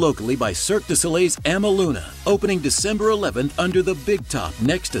 Brought to you locally by Cirque du Soleil's Amaluna, opening December 11th under the Big Top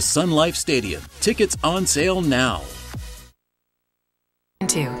next to Sun Life Stadium. Tickets on sale now.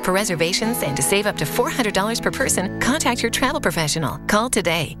 For reservations and to save up to $400 per person, contact your travel professional. Call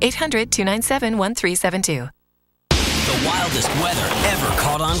today, 800-297-1372. The wildest weather ever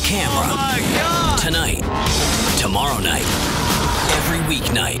caught on camera. Oh my God! Tonight, tomorrow night, every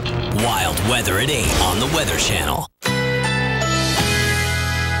weeknight. Wild weather at 8 on the Weather Channel.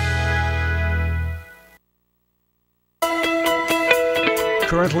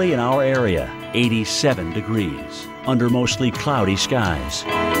 Currently in our area, 87 degrees, under mostly cloudy skies.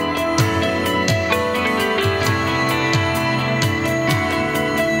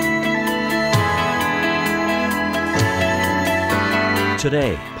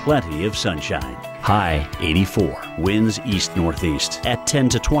 Today, plenty of sunshine. High 84, winds east-northeast at 10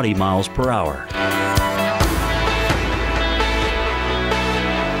 to 20 miles per hour.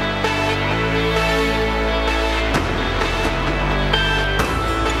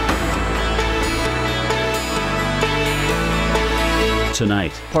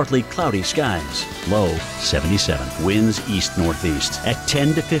 Tonight, partly cloudy skies, low 77, winds east-northeast at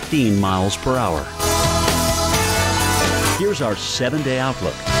 10 to 15 miles per hour. Here's our 7-day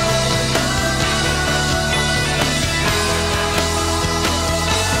outlook.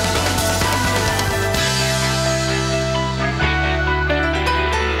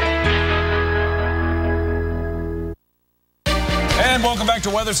 And welcome back to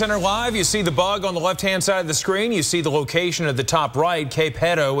Weather Center Live. You see the bug on the left-hand side of the screen. You see the location at the top right, Cape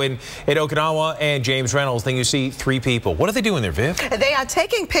Hedo in Okinawa, and James Reynolds. Then you see 3 people. What are they doing there, Viv? They are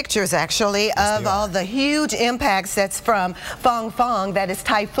taking pictures, actually, of all the huge impacts that's from Fong Fong. That is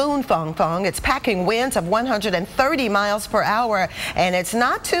Typhoon Fong Fong. It's packing winds of 130 miles per hour, and it's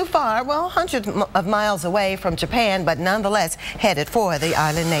not too far, well, hundreds of miles away from Japan, but nonetheless headed for the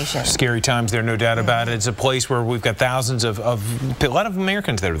island nation. Scary times there, no doubt about it. It's a place where we've got thousands of a lot of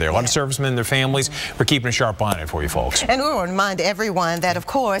Americans that are there, a lot of servicemen and their families. We're keeping a sharp eye on it for you folks. And we will remind everyone that, of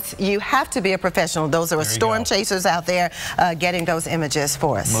course, you have to be a professional. Those are storm chasers out there getting those images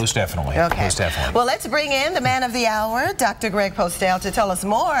for us. Most definitely. Okay. Most definitely. Well, let's bring in the man of the hour, Dr. Greg Postel, to tell us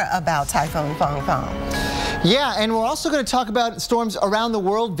more about Typhoon Fong Fong. Yeah, and we're also going to talk about storms around the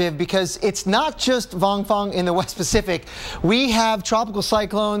world, Viv, because it's not just Fong Fong in the West Pacific. We have tropical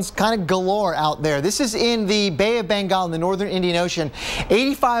cyclones kind of galore out there. This is in the Bay of Bengal in the northern Indian Ocean.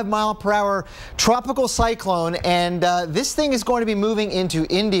 85-mile-per-hour tropical cyclone, and this thing is going to be moving into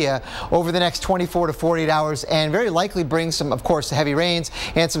India over the next 24 to 48 hours and very likely bring some, of course, heavy rains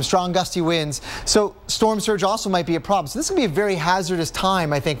and some strong gusty winds. So storm surge also might be a problem. So this is going to be a very hazardous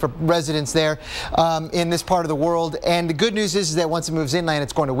time, I think, for residents there in this part of the world. And the good news is that once it moves inland,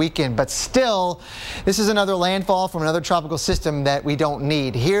 it's going to weaken. But still, this is another landfall from another tropical system that we don't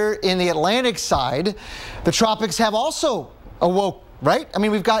need. Here in the Atlantic side, the tropics have also awoke, right? I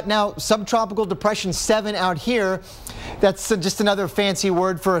mean, we've got now subtropical depression 7 out here. That's just another fancy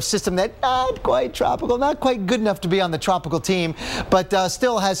word for a system that not quite tropical, not quite good enough to be on the tropical team, but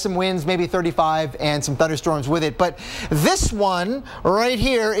still has some winds, maybe 35, and some thunderstorms with it. But this one right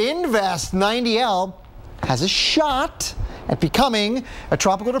here, Invest 90L, has a shot at becoming a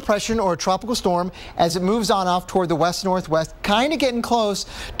tropical depression or a tropical storm as it moves on off toward the west-northwest, kind of getting close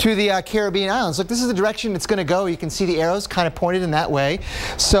to the Caribbean islands. Look, this is the direction it's going to go. You can see the arrows kind of pointed in that way.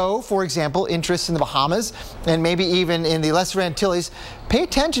 So, for example, interests in the Bahamas and maybe even in the Lesser Antilles, pay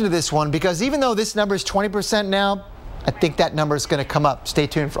attention to this one, because even though this number is 20% now, I think that number is going to come up. Stay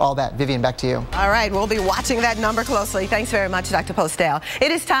tuned for all that. Vivian, back to you. All right, we'll be watching that number closely. Thanks very much, Dr. Postel.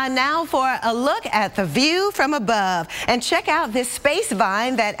 It is time now for a look at the view from above. And check out this space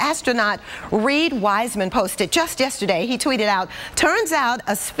vine that astronaut Reed Wiseman posted just yesterday. He tweeted out, "Turns out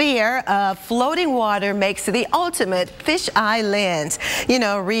a sphere of floating water makes the ultimate fisheye lens." You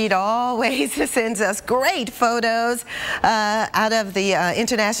know, Reed always sends us great photos out of the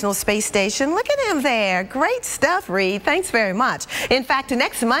International Space Station. Look at him there. Great stuff, Reed. Thanks very much. In fact,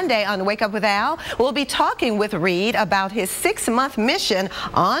 next Monday on Wake Up with Al, we'll be talking with Reed about his 6-month mission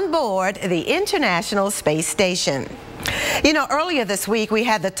on board the International Space Station. You know, earlier this week we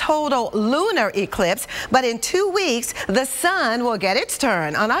had the total lunar eclipse, but in 2 weeks the sun will get its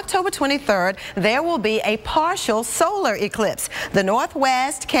turn. On October 23rd, there will be a partial solar eclipse. The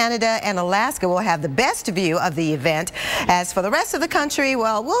Northwest, Canada, and Alaska will have the best view of the event. As for the rest of the country,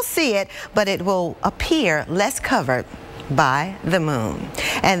 well, we'll see it, but it will appear less covered by the moon.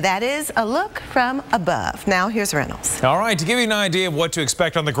 And that is a look from above. Now here's Reynolds. All right, to give you an idea of what to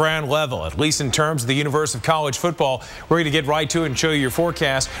expect on the ground level, at least in terms of the universe of college football, we're going to get right to it and show you your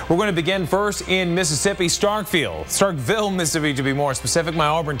forecast. We're going to begin first in Mississippi, Starkville, Mississippi to be more specific. My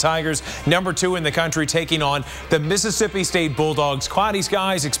Auburn Tigers, #2 in the country, taking on the Mississippi State Bulldogs. Cloudy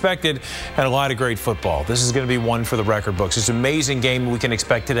skies expected and a lot of great football. This is going to be one for the record books. It's an amazing game we can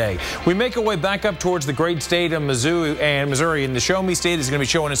expect today. We make our way back up towards the great state of Missouri, and the Show Me State is going to be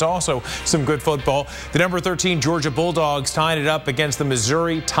showing us also some good football. The #13 Georgia Bulldogs tying it up against the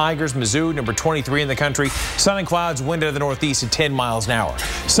Missouri Tigers. Mizzou, #23 in the country. Sun and clouds, wind out of the northeast at 10 miles an hour.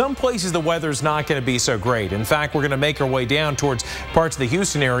 Some places the weather's not going to be so great. In fact, we're going to make our way down towards parts of the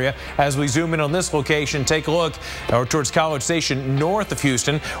Houston area. As we zoom in on this location, take a look towards College Station north of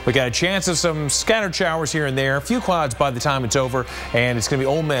Houston. We got a chance of some scattered showers here and there. A few clouds by the time it's over, and it's going to be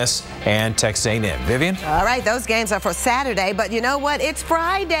Ole Miss and Texas A&M. Vivian? All right, those games are for Saturday, but you know what? It's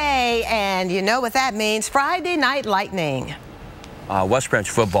Friday, and you know what that means. Friday Night Lightning. West Branch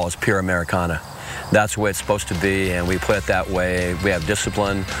football is pure Americana. That's the way it's supposed to be, and we play it that way. We have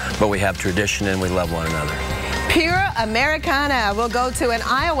discipline, but we have tradition, and we love one another. Pure Americana. We'll go to an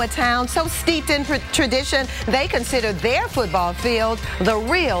Iowa town so steeped in tradition, they consider their football field the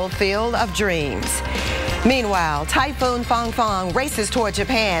real field of dreams. Meanwhile, Typhoon Fangfang races toward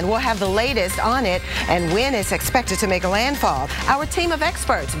Japan. We'll have the latest on it and when it's expected to make a landfall. Our team of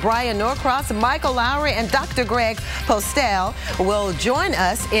experts, Brian Norcross, Michael Lowry, and Dr. Greg Postel, will join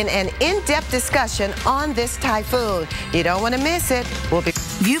us in an in-depth discussion on this typhoon. You don't want to miss it. We'll be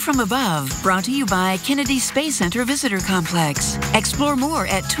View from Above, brought to you by Kennedy Space Center Visitor Complex. Explore more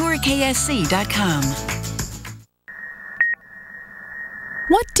at tourksc.com.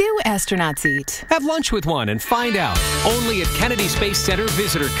 What do astronauts eat? Have lunch with one and find out. Only at Kennedy Space Center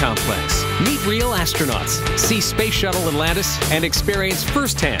Visitor Complex. Meet real astronauts, see Space Shuttle Atlantis, and experience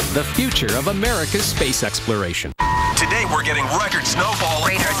firsthand the future of America's space exploration. Today we're getting record snowfall.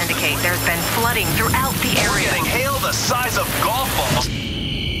 Radars indicate there's been flooding throughout the area. We're getting hail the size of golf balls.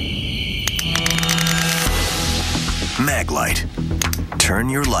 Maglite. Turn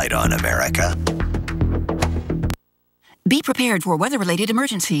your light on, America. Be prepared for weather-related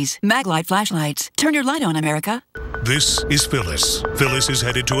emergencies. Maglite flashlights. Turn your light on, America. This is Phyllis. Phyllis is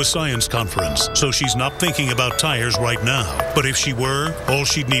headed to a science conference, so she's not thinking about tires right now. But if she were, all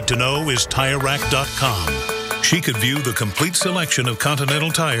she'd need to know is TireRack.com. She could view the complete selection of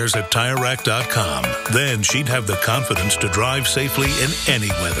Continental tires at TireRack.com. Then she'd have the confidence to drive safely in any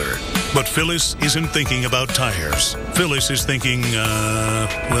weather. But Phyllis isn't thinking about tires. Phyllis is thinking,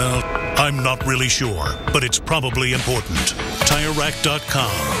 well, I'm not really sure, but it's probably important.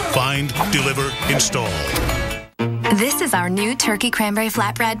 TireRack.com. Find, deliver, install. This is our new turkey cranberry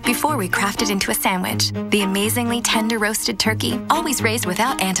flatbread before we craft it into a sandwich. The amazingly tender roasted turkey, always raised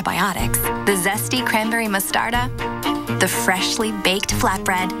without antibiotics. The zesty cranberry mostarda. The freshly baked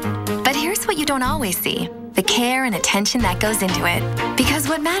flatbread. But here's what you don't always see. The care and attention that goes into it. Because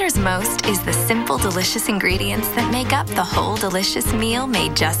what matters most is the simple, delicious ingredients that make up the whole delicious meal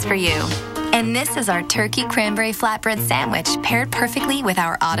made just for you. And this is our turkey cranberry flatbread sandwich paired perfectly with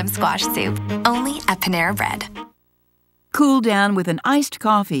our autumn squash soup. Only at Panera Bread. Cool down with an iced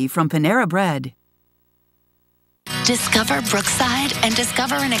coffee from Panera Bread. Discover Brookside and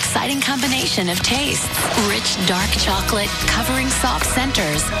discover an exciting combination of tastes. Rich dark chocolate covering soft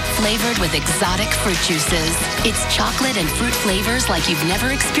centers, flavored with exotic fruit juices. It's chocolate and fruit flavors like you've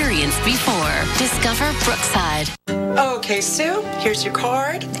never experienced before. Discover Brookside. Okay, Sue, here's your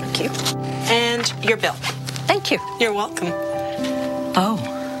card. Thank you. And your bill. Thank you. You're welcome. Oh.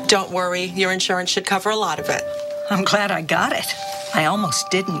 Don't worry, your insurance should cover a lot of it. I'm glad I got it. I almost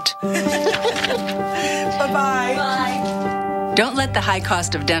didn't. Bye-bye. Bye. Don't let the high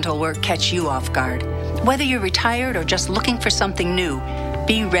cost of dental work catch you off guard. Whether you're retired or just looking for something new,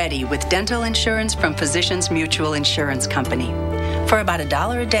 be ready with dental insurance from Physicians Mutual Insurance Company. For about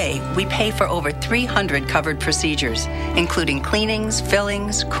 $1 a day, we pay for over 300 covered procedures, including cleanings,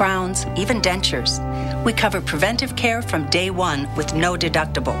 fillings, crowns, even dentures. We cover preventive care from day one with no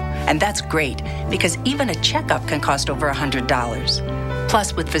deductible. And that's great, because even a checkup can cost over $100.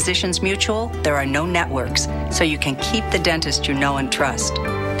 Plus, with Physicians Mutual, there are no networks, so you can keep the dentist you know and trust.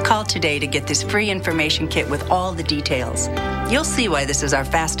 Call today to get this free information kit with all the details. You'll see why this is our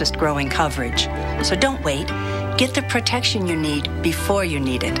fastest growing coverage. So don't wait. Get the protection you need before you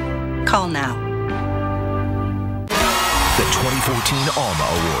need it. Call now. The 2014 ALMA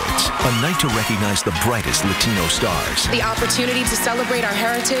Awards, a night to recognize the brightest Latino stars. The opportunity to celebrate our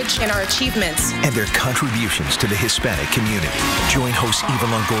heritage and our achievements. And their contributions to the Hispanic community. Join hosts Eva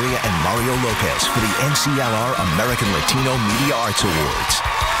Longoria and Mario Lopez for the NCLR American Latino Media Arts Awards.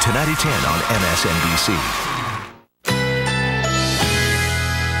 Tonight at 10 on MSNBC.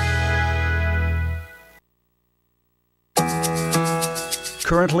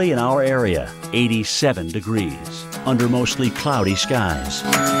 Currently in our area, 87 degrees, under mostly cloudy skies.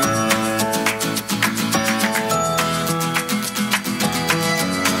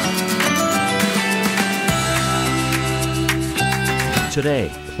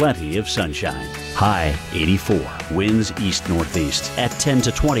 Today, plenty of sunshine. High 84, winds east-northeast at 10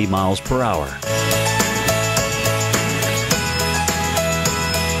 to 20 miles per hour.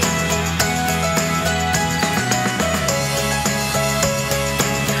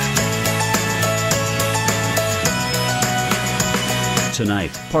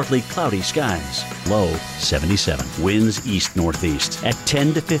 Tonight, partly cloudy skies, low 77, winds east-northeast at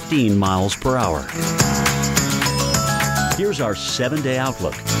 10 to 15 miles per hour. Here's our 7-day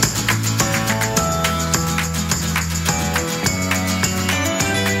outlook.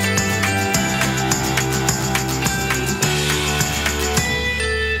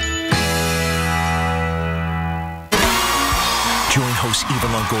 Join hosts Eva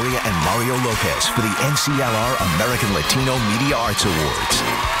Longoria and Mario Lopez for the NCLR American Latino Media Arts Awards.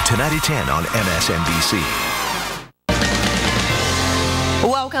 Tonight at 10 on MSNBC.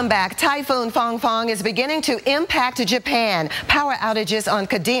 Welcome back. Typhoon Fangfang is beginning to impact Japan. Power outages on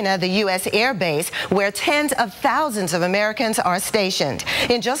Kadena, the U.S. air base, where tens of thousands of Americans are stationed.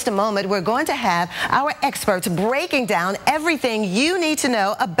 In just a moment, we're going to have our experts breaking down everything you need to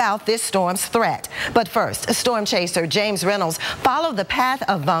know about this storm's threat. But first, storm chaser James Reynolds followed the path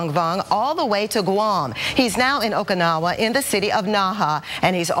of Fangfang all the way to Guam. He's now in Okinawa in the city of Naha,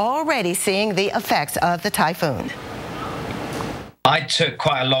 and he's already seeing the effects of the typhoon. I took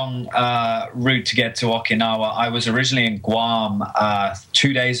quite a long route to get to Okinawa. I was originally in Guam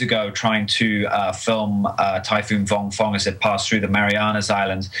 2 days ago trying to film Typhoon Fangfang as it passed through the Marianas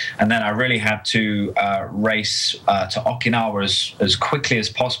Islands. And then I really had to race to Okinawa as quickly as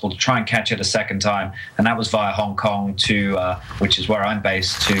possible to try and catch it a second time. And that was via Hong Kong to, which is where I'm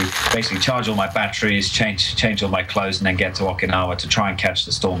based, to basically charge all my batteries, change all my clothes, and then get to Okinawa to try and catch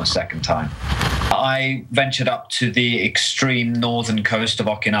the storm a second time. I ventured up to the extreme northern coast of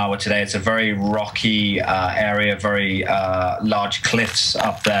Okinawa today. It's a very rocky area, very large cliffs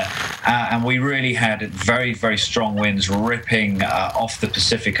up there. And we really had very, very strong winds ripping off the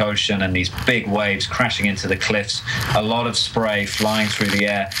Pacific Ocean and these big waves crashing into the cliffs, a lot of spray flying through the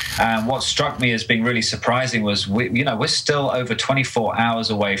air. And what struck me as being really surprising was, we're still over 24 hours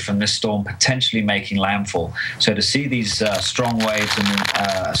away from this storm potentially making landfall. So to see these strong waves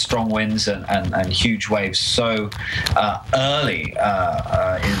and strong winds and huge waves so early,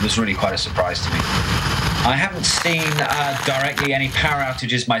 it was really quite a surprise to me. I haven't seen directly any power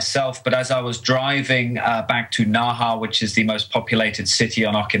outages myself, but as I was driving back to Naha, which is the most populated city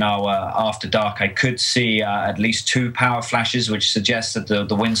on Okinawa, after dark, I could see at least 2 power flashes, which suggests that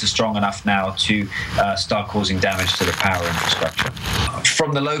the winds are strong enough now to start causing damage to the power infrastructure.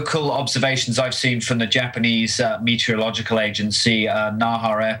 From the local observations I've seen from the Japanese Meteorological Agency,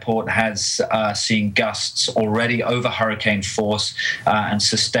 Naha Airport has seen gusts already over hurricane force and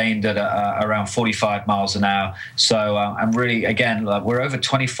sustained at around 45 miles an hour. So I'm really, again, we're over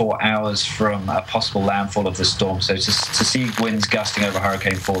 24 hours from a possible landfall of the storm. So to see winds gusting over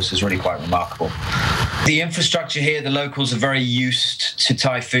hurricane force is really quite remarkable. The infrastructure here, the locals are very used to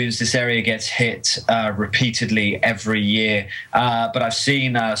typhoons. This area gets hit repeatedly every year. But I've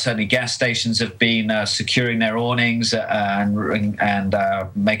seen certainly gas stations have been securing their awnings and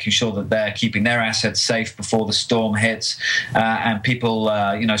making sure that they're keeping their assets safe before the storm hits. And people,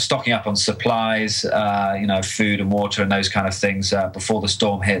 stocking up on supplies, food and water and those kind of things before the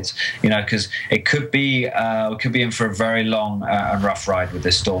storm hits. Because it could be in for a very long and rough ride with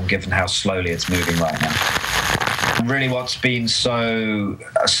this storm, given how slowly it's moving right now. Really what's been so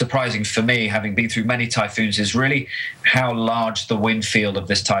surprising for me, having been through many typhoons, is really how large the wind field of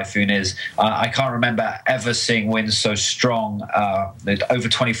this typhoon is. I can't remember ever seeing winds so strong over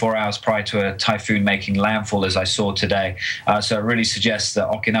 24 hours prior to a typhoon making landfall as I saw today. So it really suggests that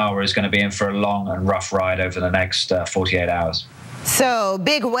Okinawa is going to be in for a long and rough ride over the next 48 hours. So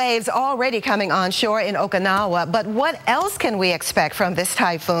big waves already coming onshore in Okinawa, but what else can we expect from this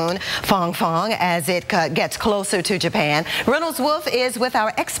typhoon Fong as it gets closer to Japan? Reynolds Wolf is with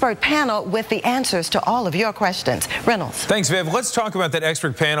our expert panel with the answers to all of your questions. Reynolds. Thanks, Viv. Let's talk about that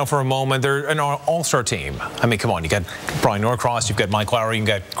expert panel for a moment. They're an all-star team. I mean, come on, you got Brian Norcross, you've got Mike Lowry, you've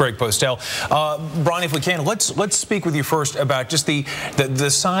got Greg Postel. Brian, if we can, let's speak with you first about just the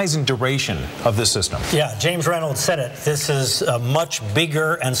size and duration of this system. Yeah, James Reynolds said it. This is a much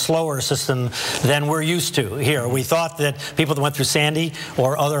bigger and slower system than we're used to here. We thought that people that went through Sandy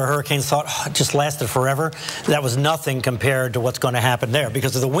or other hurricanes thought it just lasted forever. That was nothing compared to what's going to happen there,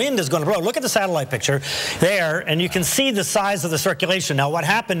 because the wind is going to blow. Look at the satellite picture there, and you can see the size of the circulation. Now, what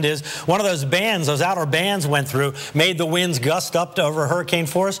happened is one of those bands, those outer bands went through, made the winds gust up to over hurricane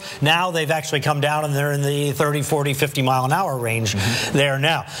force. Now they've actually come down, and they're in the 30, 40, 50 mile an hour range there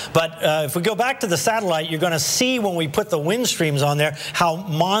now. But if we go back to the satellite, you're going to see when we put the wind streams on there how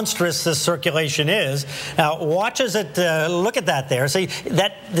monstrous this circulation is. Now, watch as it, look at that there. See,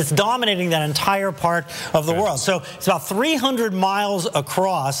 it's dominating that entire part of the world. So it's about 300 miles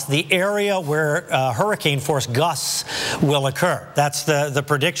across the area where hurricane force gusts will occur. That's the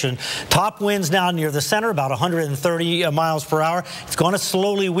prediction. Top winds now near the center, about 130 miles per hour. It's going to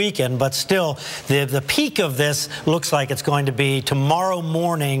slowly weaken, but still, the peak of this looks like it's going to be tomorrow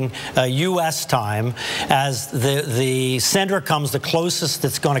morning, U.S. time, as the center comes the closest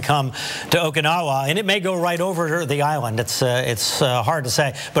it's going to come to Okinawa, and it may go right over the island. It's hard to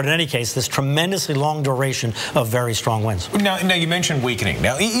say, but in any case, this tremendously long duration of very strong winds. Now you mentioned weakening.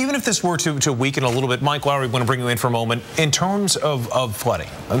 Now, even if this were to weaken a little bit, Mike Lowry, I want to bring you in for a moment. In terms of flooding,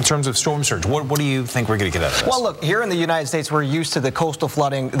 in terms of storm surge, what do you think we're going to get out of this? Well, look, here in the United States, we're used to the coastal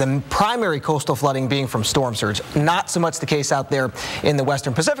flooding, the primary coastal flooding being from storm surge. Not so much the case out there in the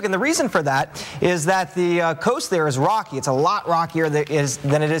Western Pacific, and the reason for that is that the coast there is rocky. It's a lot rockier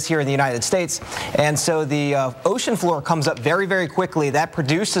than it is here in the United States, and so the ocean floor comes up very, very quickly. That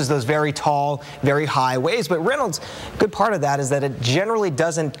produces those very tall, very high waves. But Reynolds, good part of that is that it generally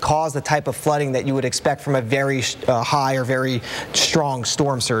doesn't cause the type of flooding that you would expect from a very high or very strong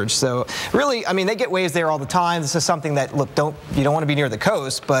storm surge. So really, I mean, they get waves there all the time. This is something that, look, you don't want to be near the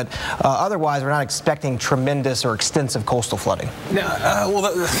coast, but otherwise, we're not expecting tremendous or extensive coastal flooding.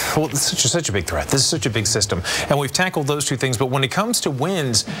 Well, it's such a big threat. This is such a big system, and we've tackled those two things. But when it comes to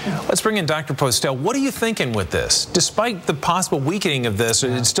winds, let's bring in Dr. Postel. What are you thinking with this? Despite the possible weakening of this,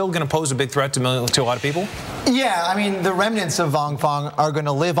 it's still going to pose a big threat to a lot of people? Yeah, I mean, the remnants of Fong are going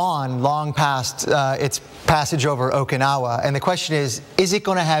to live on long past its passage over Okinawa. And the question is it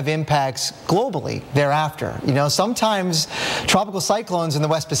going to have impacts globally thereafter? You know, sometimes tropical cyclones in the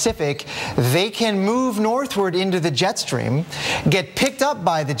West Pacific, they can move northward into the jet stream, get picked up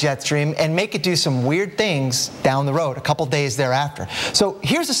by the jet stream, and make it do some weird things down the road a couple days thereafter. So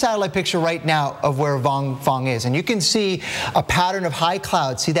here's a satellite picture right now of where Fong is, and you can see a pattern of high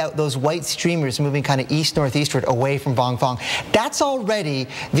clouds. See those white streamers moving kind of east-northeastward away from Fong. That's already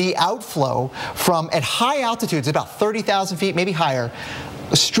the outflow from, at high altitudes, about 30,000 feet, maybe higher,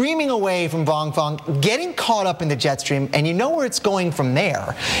 streaming away from Fong, getting caught up in the jet stream, and you know where it's going from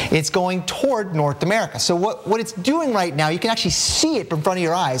there. It's going toward North America. So what it's doing right now, you can actually see it in front of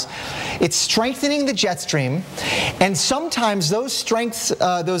your eyes. It's strengthening the jet stream, and sometimes those strengths,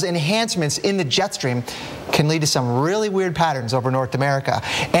 those enhancements in the jet stream can lead to some really weird patterns over North America.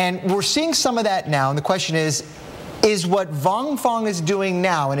 And we're seeing some of that now, and the question is what Fong is doing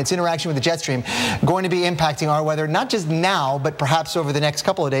now in its interaction with the jet stream going to be impacting our weather, not just now, but perhaps over the next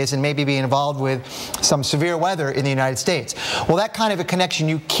couple of days, and maybe be involved with some severe weather in the United States? Well, that kind of a connection,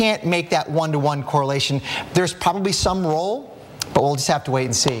 you can't make that one-to-one correlation. There's probably some role, but we'll just have to wait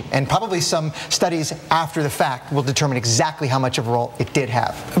and see. And probably some studies after the fact will determine exactly how much of a role it did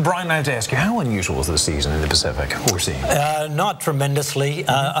have. Brian, I have to ask you, how unusual is this season in the Pacific we're seeing? Not tremendously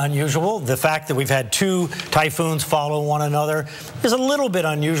unusual. The fact that we've had two typhoons follow one another is a little bit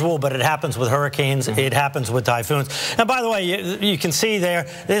unusual, but it happens with hurricanes. It happens with typhoons. And by the way, you can see there,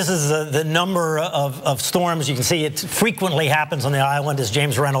 this is the number of storms. You can see it frequently happens on the island, as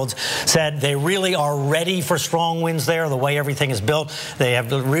James Reynolds said. They really are ready for strong winds there, the way everything is built. They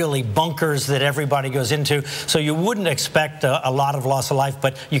have really bunkers that everybody goes into, so you wouldn't expect a lot of loss of life,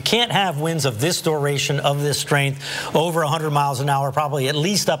 but you can't have winds of this duration, of this strength, over 100 miles an hour, probably at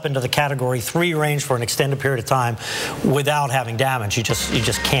least up into the Category 3 range for an extended period of time without having damage. You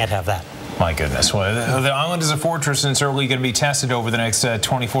just can't have that. My goodness. Well, the island is a fortress, and it's certainly going to be tested over the next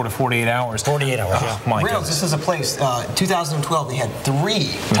 24 to 48 hours. 48 hours, yeah. My goodness. This is a place, 2012, they had 3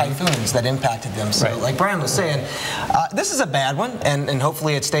 typhoons that impacted them. So like Brian was saying, this is a bad one, and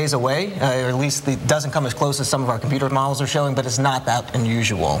hopefully it stays away, or at least it doesn't come as close as some of our computer models are showing, but it's not that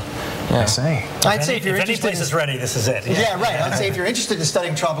unusual. I see. I'd say if you're any interested place is ready, this is it. Yeah, right. I'd say if you're interested in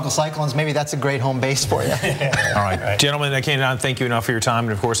studying tropical cyclones, maybe that's a great home base for you. All right. Gentlemen, I cannot thank you enough for your time,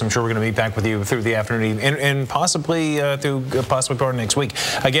 and of course, I'm sure we're going to be back with you through the afternoon and possibly through possibly part of next week.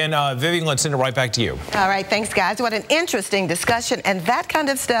 Again, Vivian, let's send it right back to you. All right, thanks, guys. What an interesting discussion, and that kind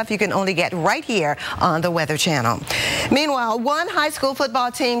of stuff you can only get right here on the Weather Channel. Meanwhile, one high school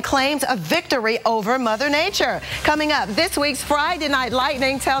football team claims a victory over Mother Nature. Coming up, this week's Friday Night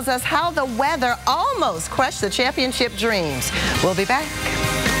Lightning tells us how the weather almost crushed the championship dreams. We'll be back.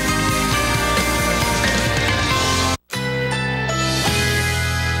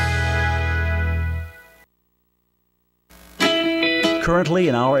 Currently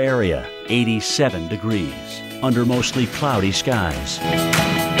in our area, 87 degrees, under mostly cloudy skies.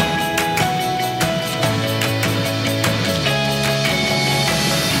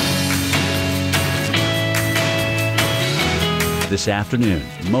 This afternoon,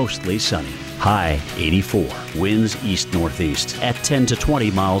 mostly sunny. High 84, winds east-northeast at 10 to 20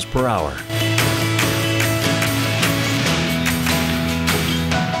 miles per hour.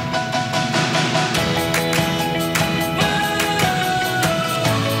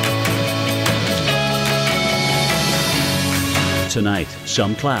 Tonight,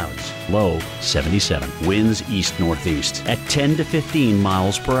 some clouds, low 77. Winds east-northeast at 10 to 15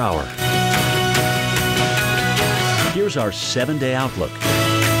 miles per hour. Here's our 7-day outlook.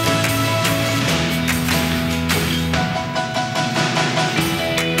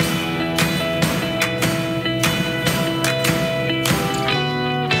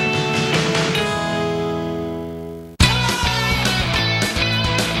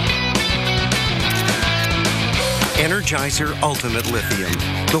 Energizer Ultimate Lithium,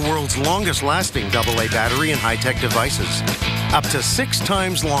 the world's longest-lasting AA battery in high-tech devices. Up to 6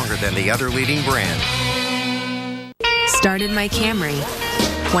 times longer than the other leading brand. Started my Camry,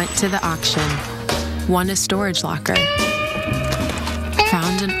 went to the auction, won a storage locker,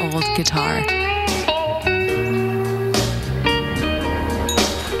 found an old guitar.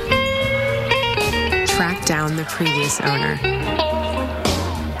 Tracked down the previous owner.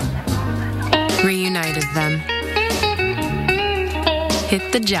 Reunited them.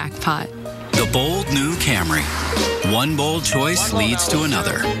 Hit the jackpot. The bold new Camry. One bold choice leads to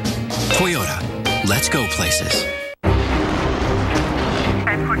another. Toyota. Let's go places.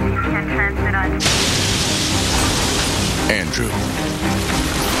 Andrew,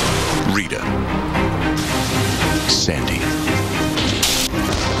 Rita, Sandy.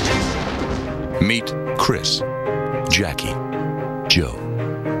 Meet Chris, Jackie, Joe.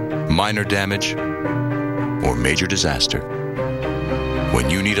 Minor damage or major disaster. When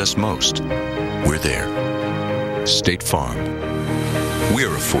you need us most, we're there. State Farm.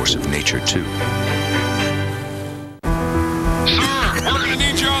 We're a force of nature, too. Sir, we're going to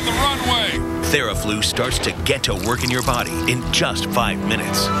need you on the runway. Theraflu starts to get to work in your body in just 5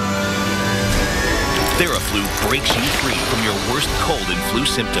 minutes. Theraflu breaks you free from your worst cold and flu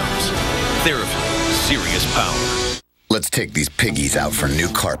symptoms. Theraflu, serious power. Let's take these piggies out for new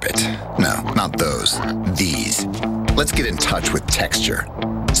carpet. No, not those. These. Let's get in touch with texture.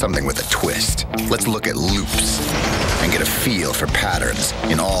 Something with a twist. Let's look at loops and get a feel for patterns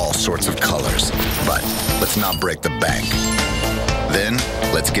in all sorts of colors. But let's not break the bank. Then,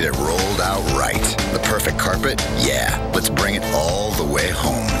 let's get it rolled out right. The perfect carpet? Yeah. Let's bring it all the way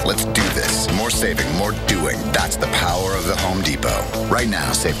home. Let's do this. More saving, more doing. That's the power of the Home Depot. Right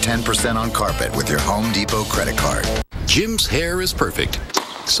now, save 10% on carpet with your Home Depot credit card. Jim's hair is perfect.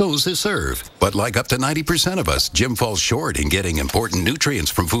 So's his serve. But like up to 90% of us, Jim falls short in getting important nutrients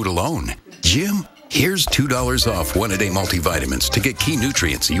from food alone. Jim, here's $2 off One-A-Day multivitamins to get key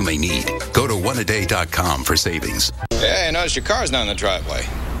nutrients you may need. Go to oneaday.com for savings. Hey, I noticed your car's not in the driveway.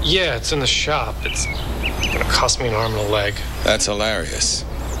 Yeah, it's in the shop. It's gonna cost me an arm and a leg. That's hilarious.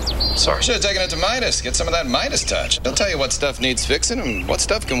 Sorry. Should have taken it to Midas. Get some of that Midas touch. They'll tell you what stuff needs fixing and what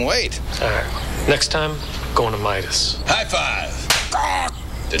stuff can wait. All right. Next time, going to Midas. High five.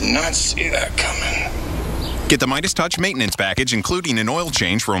 Did not see that coming. Get the Midas Touch maintenance package, including an oil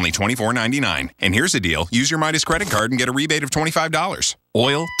change for only $24.99. And here's the deal. Use your Midas credit card and get a rebate of $25.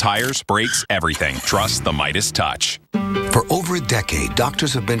 Oil, tires, brakes, everything. Trust the Midas Touch. For over a decade,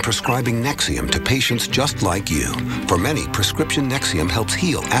 doctors have been prescribing Nexium to patients just like you. For many, prescription Nexium helps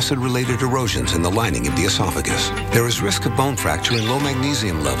heal acid-related erosions in the lining of the esophagus. There is risk of bone fracture and low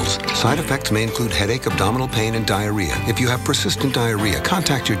magnesium levels. Side effects may include headache, abdominal pain, and diarrhea. If you have persistent diarrhea,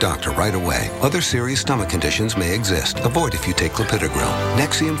 contact your doctor right away. Other serious stomach conditions may exist. Avoid if you take clopidogrel.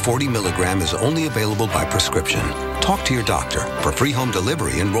 Nexium 40 milligram is only available by prescription. Talk to your doctor. For free home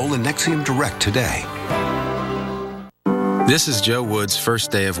delivery, enroll in Nexium Direct today. This is Joe Wood's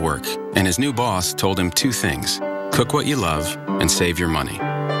first day of work, and his new boss told him two things: cook what you love and save your money.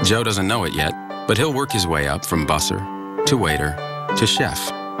 Joe doesn't know it yet, but he'll work his way up from busser to waiter to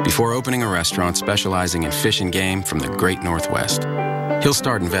chef before opening a restaurant specializing in fish and game from the great Northwest. He'll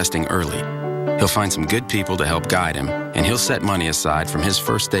start investing early. He'll find some good people to help guide him, and he'll set money aside from his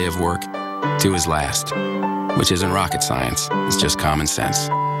first day of work to his last, which isn't rocket science, it's just common sense.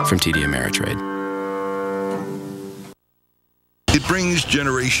 From TD Ameritrade. It brings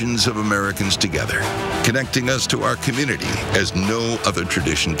generations of Americans together, connecting us to our community as no other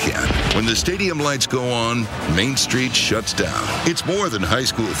tradition can. When the stadium lights go on, Main Street shuts down. It's more than high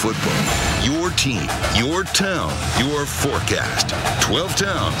school football. Your team, your town, your forecast. 12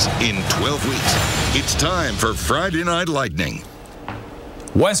 towns in 12 weeks. It's time for Friday Night Lightning.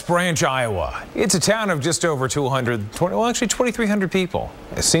 West Branch, Iowa. It's a town of just over 2,300 people.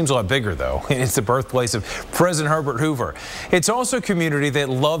 It seems a lot bigger, though. It's the birthplace of President Herbert Hoover. It's also a community that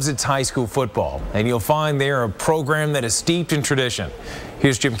loves its high school football, and you'll find there a program that is steeped in tradition.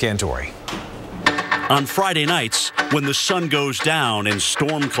 Here's Jim Cantori. On Friday nights, when the sun goes down and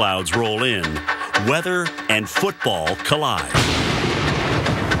storm clouds roll in, weather and football collide.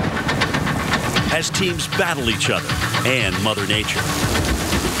 As teams battle each other and Mother Nature.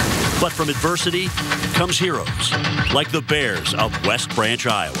 But from adversity comes heroes, like the Bears of West Branch,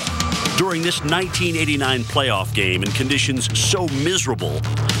 Iowa. During this 1989 playoff game in conditions so miserable,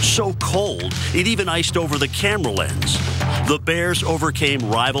 so cold, it even iced over the camera lens, the Bears overcame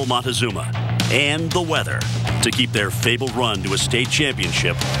rival Montezuma and the weather to keep their fabled run to a state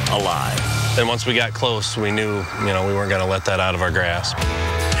championship alive. And once we got close, we knew, we weren't going to let that out of our grasp.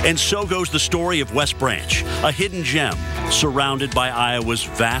 And so goes the story of West Branch, a hidden gem surrounded by Iowa's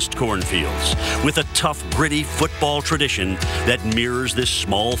vast cornfields, with a tough, gritty football tradition that mirrors this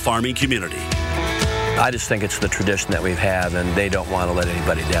small farming community. I just think it's the tradition that we have, and they don't want to let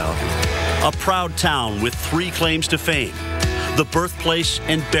anybody down. A proud town with 3 claims to fame: the birthplace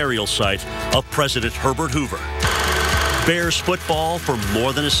and burial site of President Herbert Hoover. Bears football for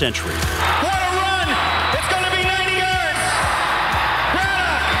more than a century. What a run! It's going to be 90 yards!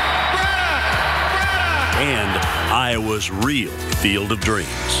 And Iowa's real field of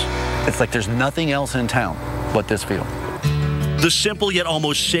dreams. It's like there's nothing else in town but this field. The simple yet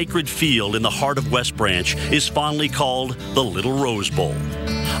almost sacred field in the heart of West Branch is fondly called the Little Rose Bowl,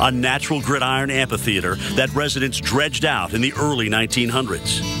 a natural gridiron amphitheater that residents dredged out in the early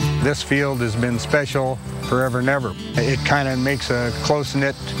 1900s. This field has been special forever and ever. It kind of makes a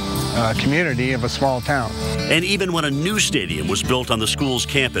close-knit community of a small town. And even when a new stadium was built on the school's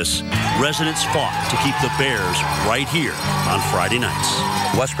campus, residents fought to keep the Bears right here on Friday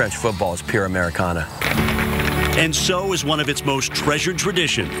nights. West Branch football is pure Americana. And so is one of its most treasured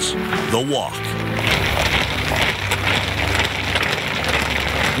traditions, the walk.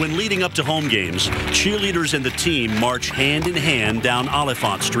 When leading up to home games, cheerleaders and the team march hand in hand down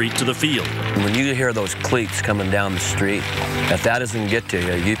Oliphant Street to the field. When you hear those cleats coming down the street, if that doesn't get to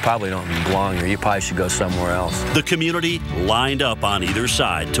you, you probably don't belong here. You probably should go somewhere else. The community lined up on either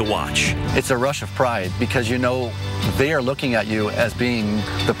side to watch. It's a rush of pride because you know they are looking at you as being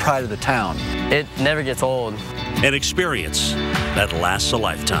the pride of the town. It never gets old. An experience that lasts a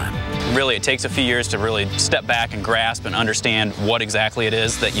lifetime. Really, it takes a few years to really step back and grasp and understand what exactly it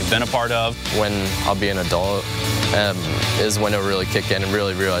is that you've been a part of. When I'll be an adult is when it'll really kick in and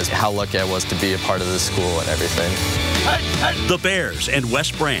really realize how lucky I was to be a part of this school and everything. The Bears and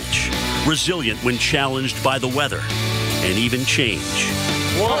West Branch, resilient when challenged by the weather and even change.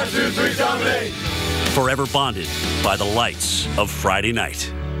 1, 2, 3, dominate! Forever bonded by the lights of Friday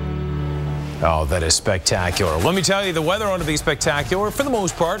night. Oh, that is spectacular. Let me tell you, the weather ought to be spectacular for the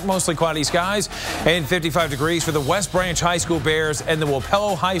most part. Mostly cloudy skies and 55 degrees for the West Branch High School Bears and the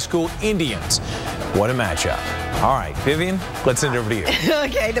Wapello High School Indians. What a matchup. All right, Vivian, let's send it over to you.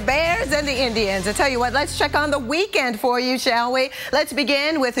 Okay, the Bears and the Indians. I tell you what, let's check on the weekend for you, shall we? Let's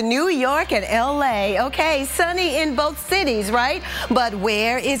begin with New York and LA. Okay, sunny in both cities, right? But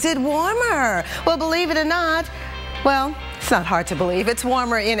where is it warmer? Well, believe it or not, well, not hard to believe. It's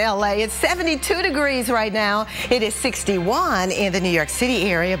warmer in LA. It's 72 degrees right now. It is 61 in the New York City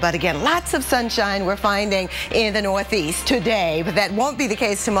area. But again, lots of sunshine we're finding in the Northeast today. But that won't be the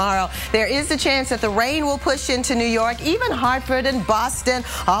case tomorrow. There is a chance that the rain will push into New York, even Hartford and Boston,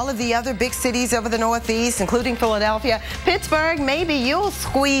 all of the other big cities over the Northeast, including Philadelphia. Pittsburgh, maybe you'll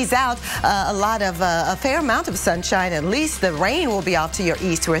squeeze out a fair amount of sunshine. At least the rain will be off to your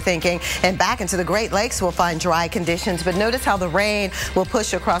east, we're thinking. And back into the Great Lakes, we'll find dry conditions. But notice how the rain will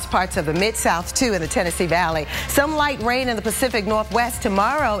push across parts of the Mid-South, too, in the Tennessee Valley. Some light rain in the Pacific Northwest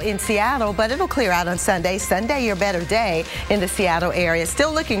tomorrow in Seattle, but it'll clear out on Sunday. Sunday, your better day in the Seattle area.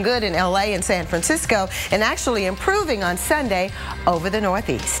 Still looking good in LA and San Francisco, and actually improving on Sunday over the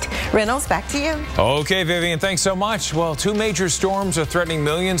Northeast. Reynolds, back to you. Okay, Vivian, thanks so much. Well, two major storms are threatening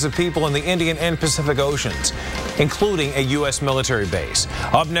millions of people in the Indian and Pacific Oceans, including a U.S. military base.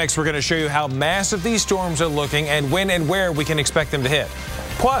 Up next, we're going to show you how massive these storms are looking and when and where we can expect them to hit.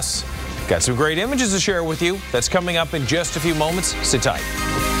 Plus, got some great images to share with you. That's coming up in just a few moments. Sit tight.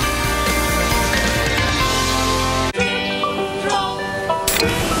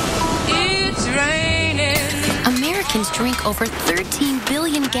 Americans drink over 13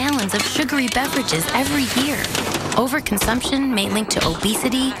 billion gallons of sugary beverages every year. Overconsumption may link to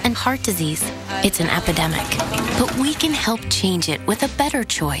obesity and heart disease. It's an epidemic. But we can help change it with a better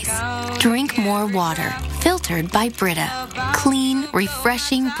choice. Drink more water, filtered by Brita. Clean,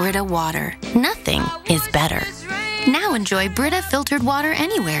 refreshing Brita water. Nothing is better. Now enjoy Brita filtered water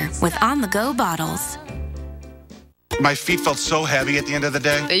anywhere with on-the-go bottles. My feet felt so heavy at the end of the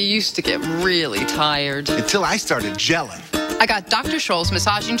day. They used to get really tired. Until I started gelling. I got Dr. Scholl's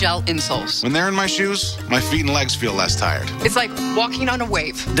massaging gel insoles. When they're in my shoes, my feet and legs feel less tired. It's like walking on a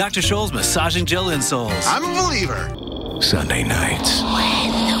wave. Dr. Scholl's massaging gel insoles. I'm a believer. Sunday nights.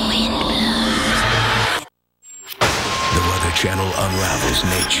 When the wind blows. The Weather Channel unravels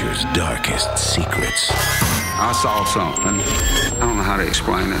nature's darkest secrets. I saw something. I don't know how to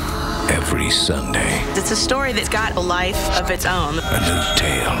explain it. Every Sunday. It's a story that's got a life of its own. A new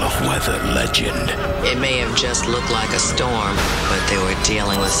tale of weather legend. It may have just looked like a storm, but they were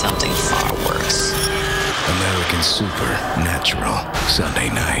dealing with something far worse. American Supernatural. Sunday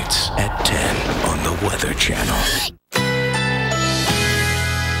nights at 10 on the Weather Channel.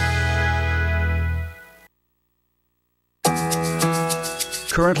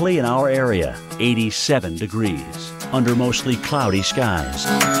 Currently in our area, 87 degrees, under mostly cloudy skies.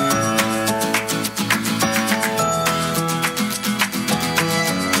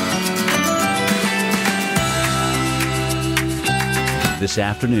 This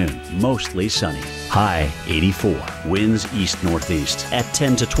afternoon, mostly sunny. High 84. Winds east-northeast at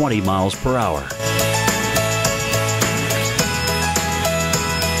 10 to 20 miles per hour.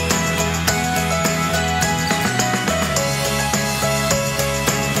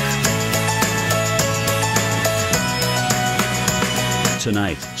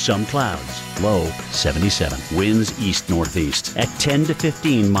 Tonight, some clouds. Low 77. Winds east-northeast at 10 to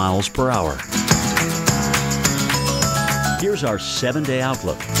 15 miles per hour. Here's our 7-day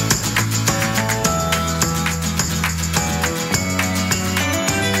outlook.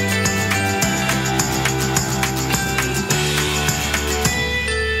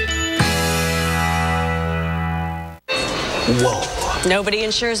 Whoa. Nobody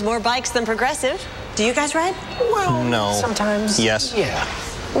insures more bikes than Progressive. Do you guys ride? Well, no. Sometimes. Yes. Yeah.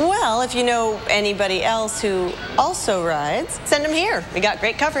 Well, if you know anybody else who also rides, send them here. We got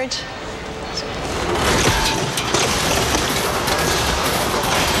great coverage.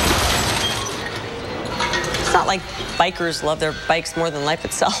 It's not like bikers love their bikes more than life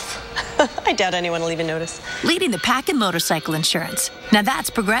itself. I doubt anyone will even notice. Leading the pack in motorcycle insurance. Now that's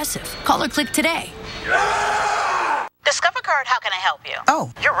Progressive. Call or click today. Discover Card, how can I help you?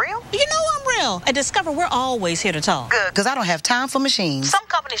 Oh, you're real? You know I'm real. At Discover, we're always here to talk. Good, because I don't have time for machines. Some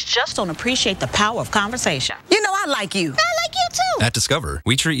companies just don't appreciate the power of conversation. You know I like you. I like you too. At Discover,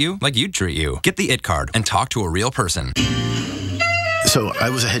 we treat you like you'd treat you. Get the IT card and talk to a real person. So I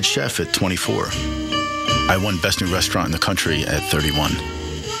was a head chef at 24. I won Best New Restaurant in the country at 31.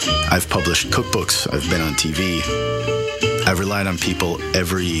 I've published cookbooks. I've been on TV. I've relied on people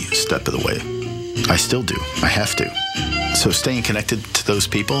every step of the way. I still do. I have to. So staying connected to those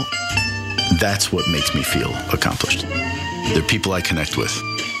people, that's what makes me feel accomplished. They're people I connect with,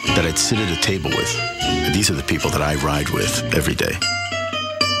 that I'd sit at a table with. These are the people that I ride with every day.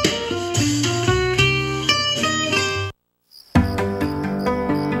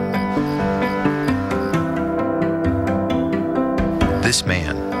 This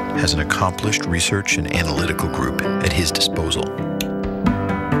man has an accomplished research and analytical group at his disposal.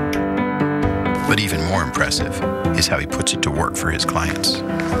 But even more impressive is how he puts it to work for his clients.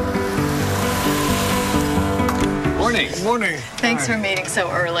 Morning. Morning. Thanks for meeting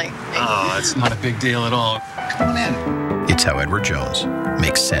so early. Oh, it's not a big deal at all. Come on in. It's how Edward Jones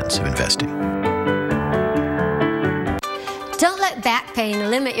makes sense of investing. Don't let back pain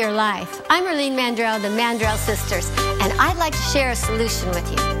limit your life. I'm Arlene Mandrell, the Mandrell Sisters, and I'd like to share a solution with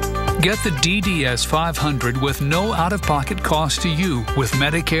you. Get the DDS 500 with no out-of-pocket cost to you with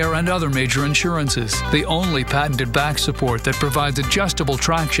Medicare and other major insurances. The only patented back support that provides adjustable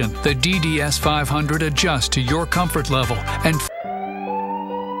traction. The DDS 500 adjusts to your comfort level and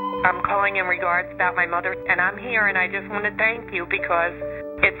I'm calling in regards about my mother, and I'm here, and I just want to thank you because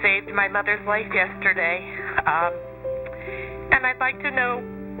it saved my mother's life yesterday. And I'd like to know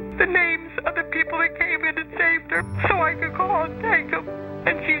the names of the people that came in and saved her so I could call and thank them.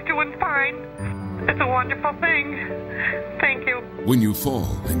 And she's doing fine. It's a wonderful thing. Thank you. When you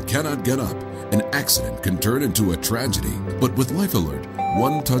fall and cannot get up, an accident can turn into a tragedy. But with Life Alert,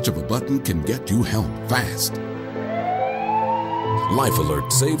 one touch of a button can get you help fast. Life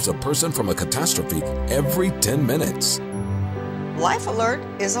Alert saves a person from a catastrophe every 10 minutes. Life Alert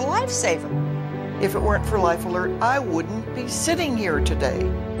is a lifesaver. If it weren't for Life Alert, I wouldn't be sitting here today.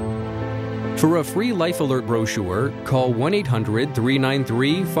 For a free Life Alert brochure, call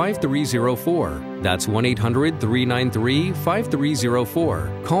 1-800-393-5304. That's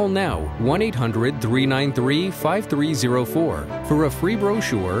 1-800-393-5304. Call now, 1-800-393-5304. For a free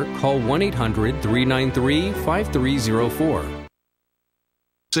brochure, call 1-800-393-5304.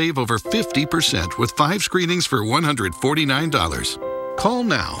 Save over 50% with 5 screenings for $149. Call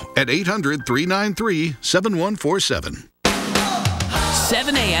now at 800-393-7147.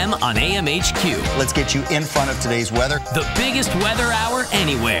 7 a.m. on AMHQ. Let's get you in front of today's weather. The biggest weather hour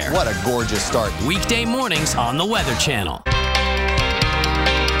anywhere. What a gorgeous start. Weekday mornings on the Weather Channel.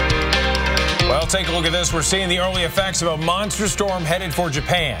 Well, take a look at this. We're seeing the early effects of a monster storm headed for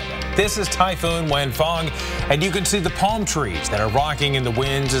Japan. This is Typhoon Wenfeng, and you can see the palm trees that are rocking in the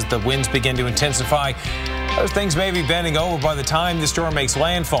winds as the winds begin to intensify. Those things may be bending over by the time the storm makes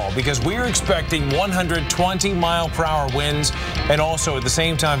landfall because we're expecting 120-mile-per-hour winds and also at the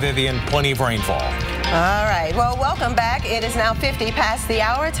same time, Vivian, plenty of rainfall. All right. Well, welcome back. It is now 50 past the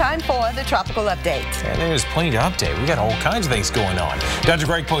hour. Time for the Tropical Update. And there's plenty to update. We got all kinds of things going on. Dr.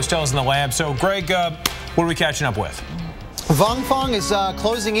 Greg Postel's in the lab. So, Greg, what are we catching up with? Wenfeng is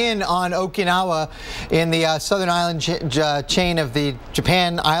closing in on Okinawa in the southern island chain of the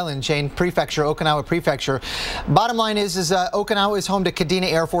Japan island chain prefecture, Okinawa Prefecture. Bottom line is Okinawa is home to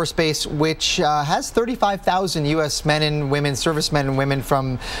Kadena Air Force Base, which has 35,000 U.S. men and women, servicemen and women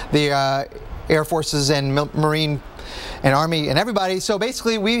from the Air Forces and Marine and Army and everybody. So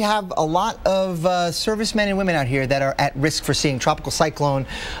basically we have a lot of servicemen and women out here that are at risk for seeing tropical cyclone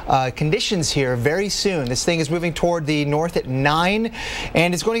conditions here very soon. This thing is moving toward the north at 9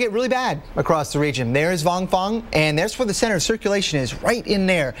 and it's going to get really bad across the region. There's Wenfeng and there's where the center of circulation is, right in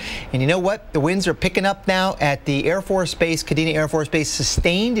there. And you know what? The winds are picking up now at the Air Force Base, Kadena Air Force Base,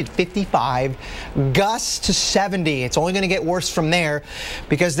 sustained at 55, gusts to 70. It's only going to get worse from there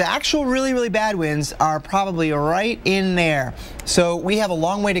because the actual really, really bad winds are probably right in there. So we have a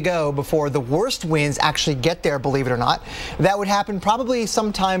long way to go before the worst winds actually get there, believe it or not. That would happen probably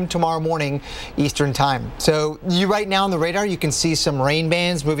sometime tomorrow morning Eastern time. So you right now on the radar, you can see some rain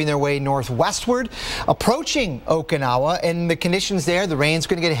bands moving their way northwestward, approaching Okinawa, and the conditions there, the rain's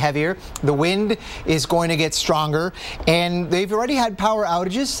going to get heavier, the wind is going to get stronger, and they've already had power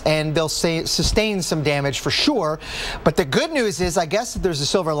outages and they'll sustain some damage for sure. But the good news is, I guess that there's a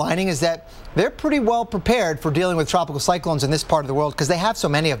silver lining, is that they're pretty well prepared for dealing with tropical cyclones in this part of the world because they have so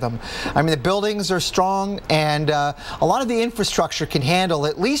many of them. I mean, the buildings are strong and a lot of the infrastructure can handle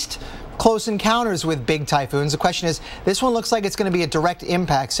at least close encounters with big typhoons. The question is, this one looks like it's going to be a direct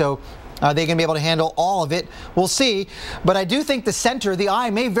impact. So are they going to be able to handle all of it? We'll see. But I do think the center, the eye,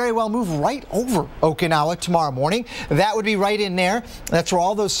 may very well move right over Okinawa tomorrow morning. That would be right in there. That's where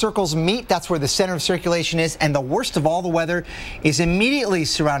all those circles meet. That's where the center of circulation is. And the worst of all the weather is immediately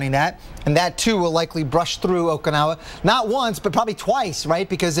surrounding that. And that, too, will likely brush through Okinawa. Not once, but probably twice, right?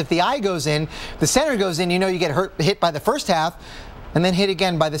 Because if the eye goes in, the center goes in, you know you get hit by the first half, and then hit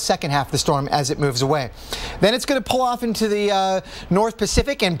again by the second half of the storm as it moves away. Then it's going to pull off into the North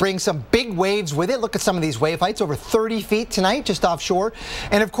Pacific and bring some big waves with it. Look at some of these wave heights, over 30 feet tonight just offshore.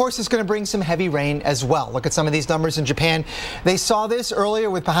 And of course, it's going to bring some heavy rain as well. Look at some of these numbers in Japan. They saw this earlier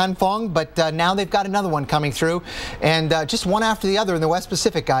with Wenfeng, but now they've got another one coming through. And just one after the other in the West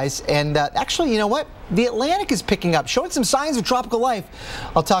Pacific, guys. And actually, you know what? the Atlantic is picking up, showing some signs of tropical life.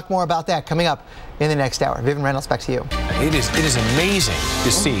 I'll talk more about that coming up in the next hour. Vivian Reynolds, back to you. It is amazing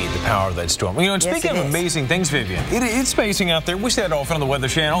to see the power of that storm. You know, and speaking of amazing things, Vivian, it's amazing out there. We say that often on the Weather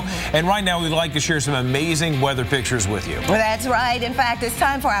Channel, and right now we'd like to share some amazing weather pictures with you. Well, that's right. In fact, it's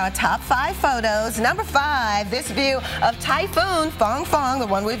time for our top 5 photos. Number 5, this view of Typhoon Fong Fong, the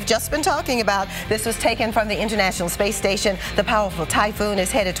one we've just been talking about. This was taken from the International Space Station. The powerful typhoon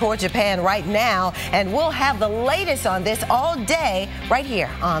is headed toward Japan right now, and we'll have the latest on this all day right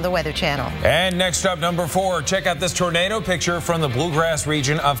here on the Weather Channel. And next up, number 4, check out this tornado picture from the Bluegrass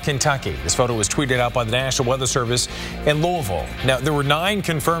region of Kentucky. This photo was tweeted out by the National Weather Service in Louisville. Now, there were 9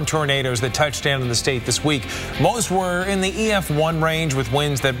 confirmed tornadoes that touched down in the state this week. Most were in the EF1 range with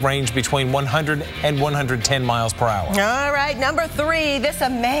winds that range between 100 and 110 miles per hour. All right, number 3, this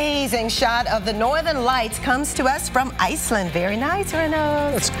amazing shot of the Northern Lights comes to us from Iceland. Very nice,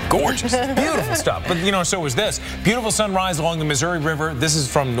 Reynolds. It's gorgeous. Beautiful stuff. But, you know, so is this. Beautiful sunrise along the Missouri River. This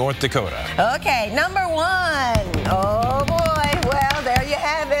is from North Dakota. Okay, number 1. Oh, boy. Well, there you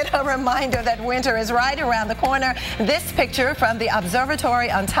have it. A reminder that winter is right around the corner. This picture from the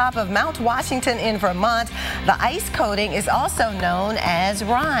observatory on top of Mount Washington in Vermont. The ice coating is also known as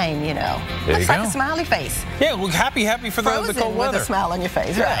rime, you know. There Looks you like go. a smiley face. Yeah, look, happy for the cold weather. With a smile on your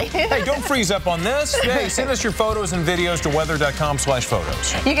face, Yeah. right? Hey, don't freeze up on this. Hey, send us your photos and videos to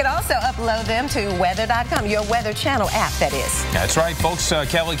weather.com/photos. You can also upload them to weather.com, your Weather Channel app, that is. That's right, folks.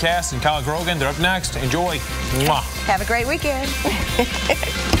 Kelly Cass and Kyle Grogan, they're up next. Enjoy. Mwah. Have a great weekend.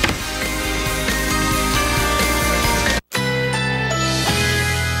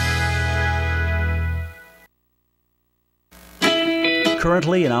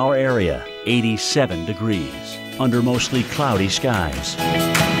 Currently in our area, 87 degrees, under mostly cloudy skies.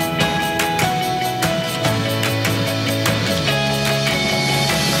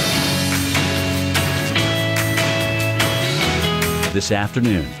 This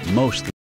afternoon, mostly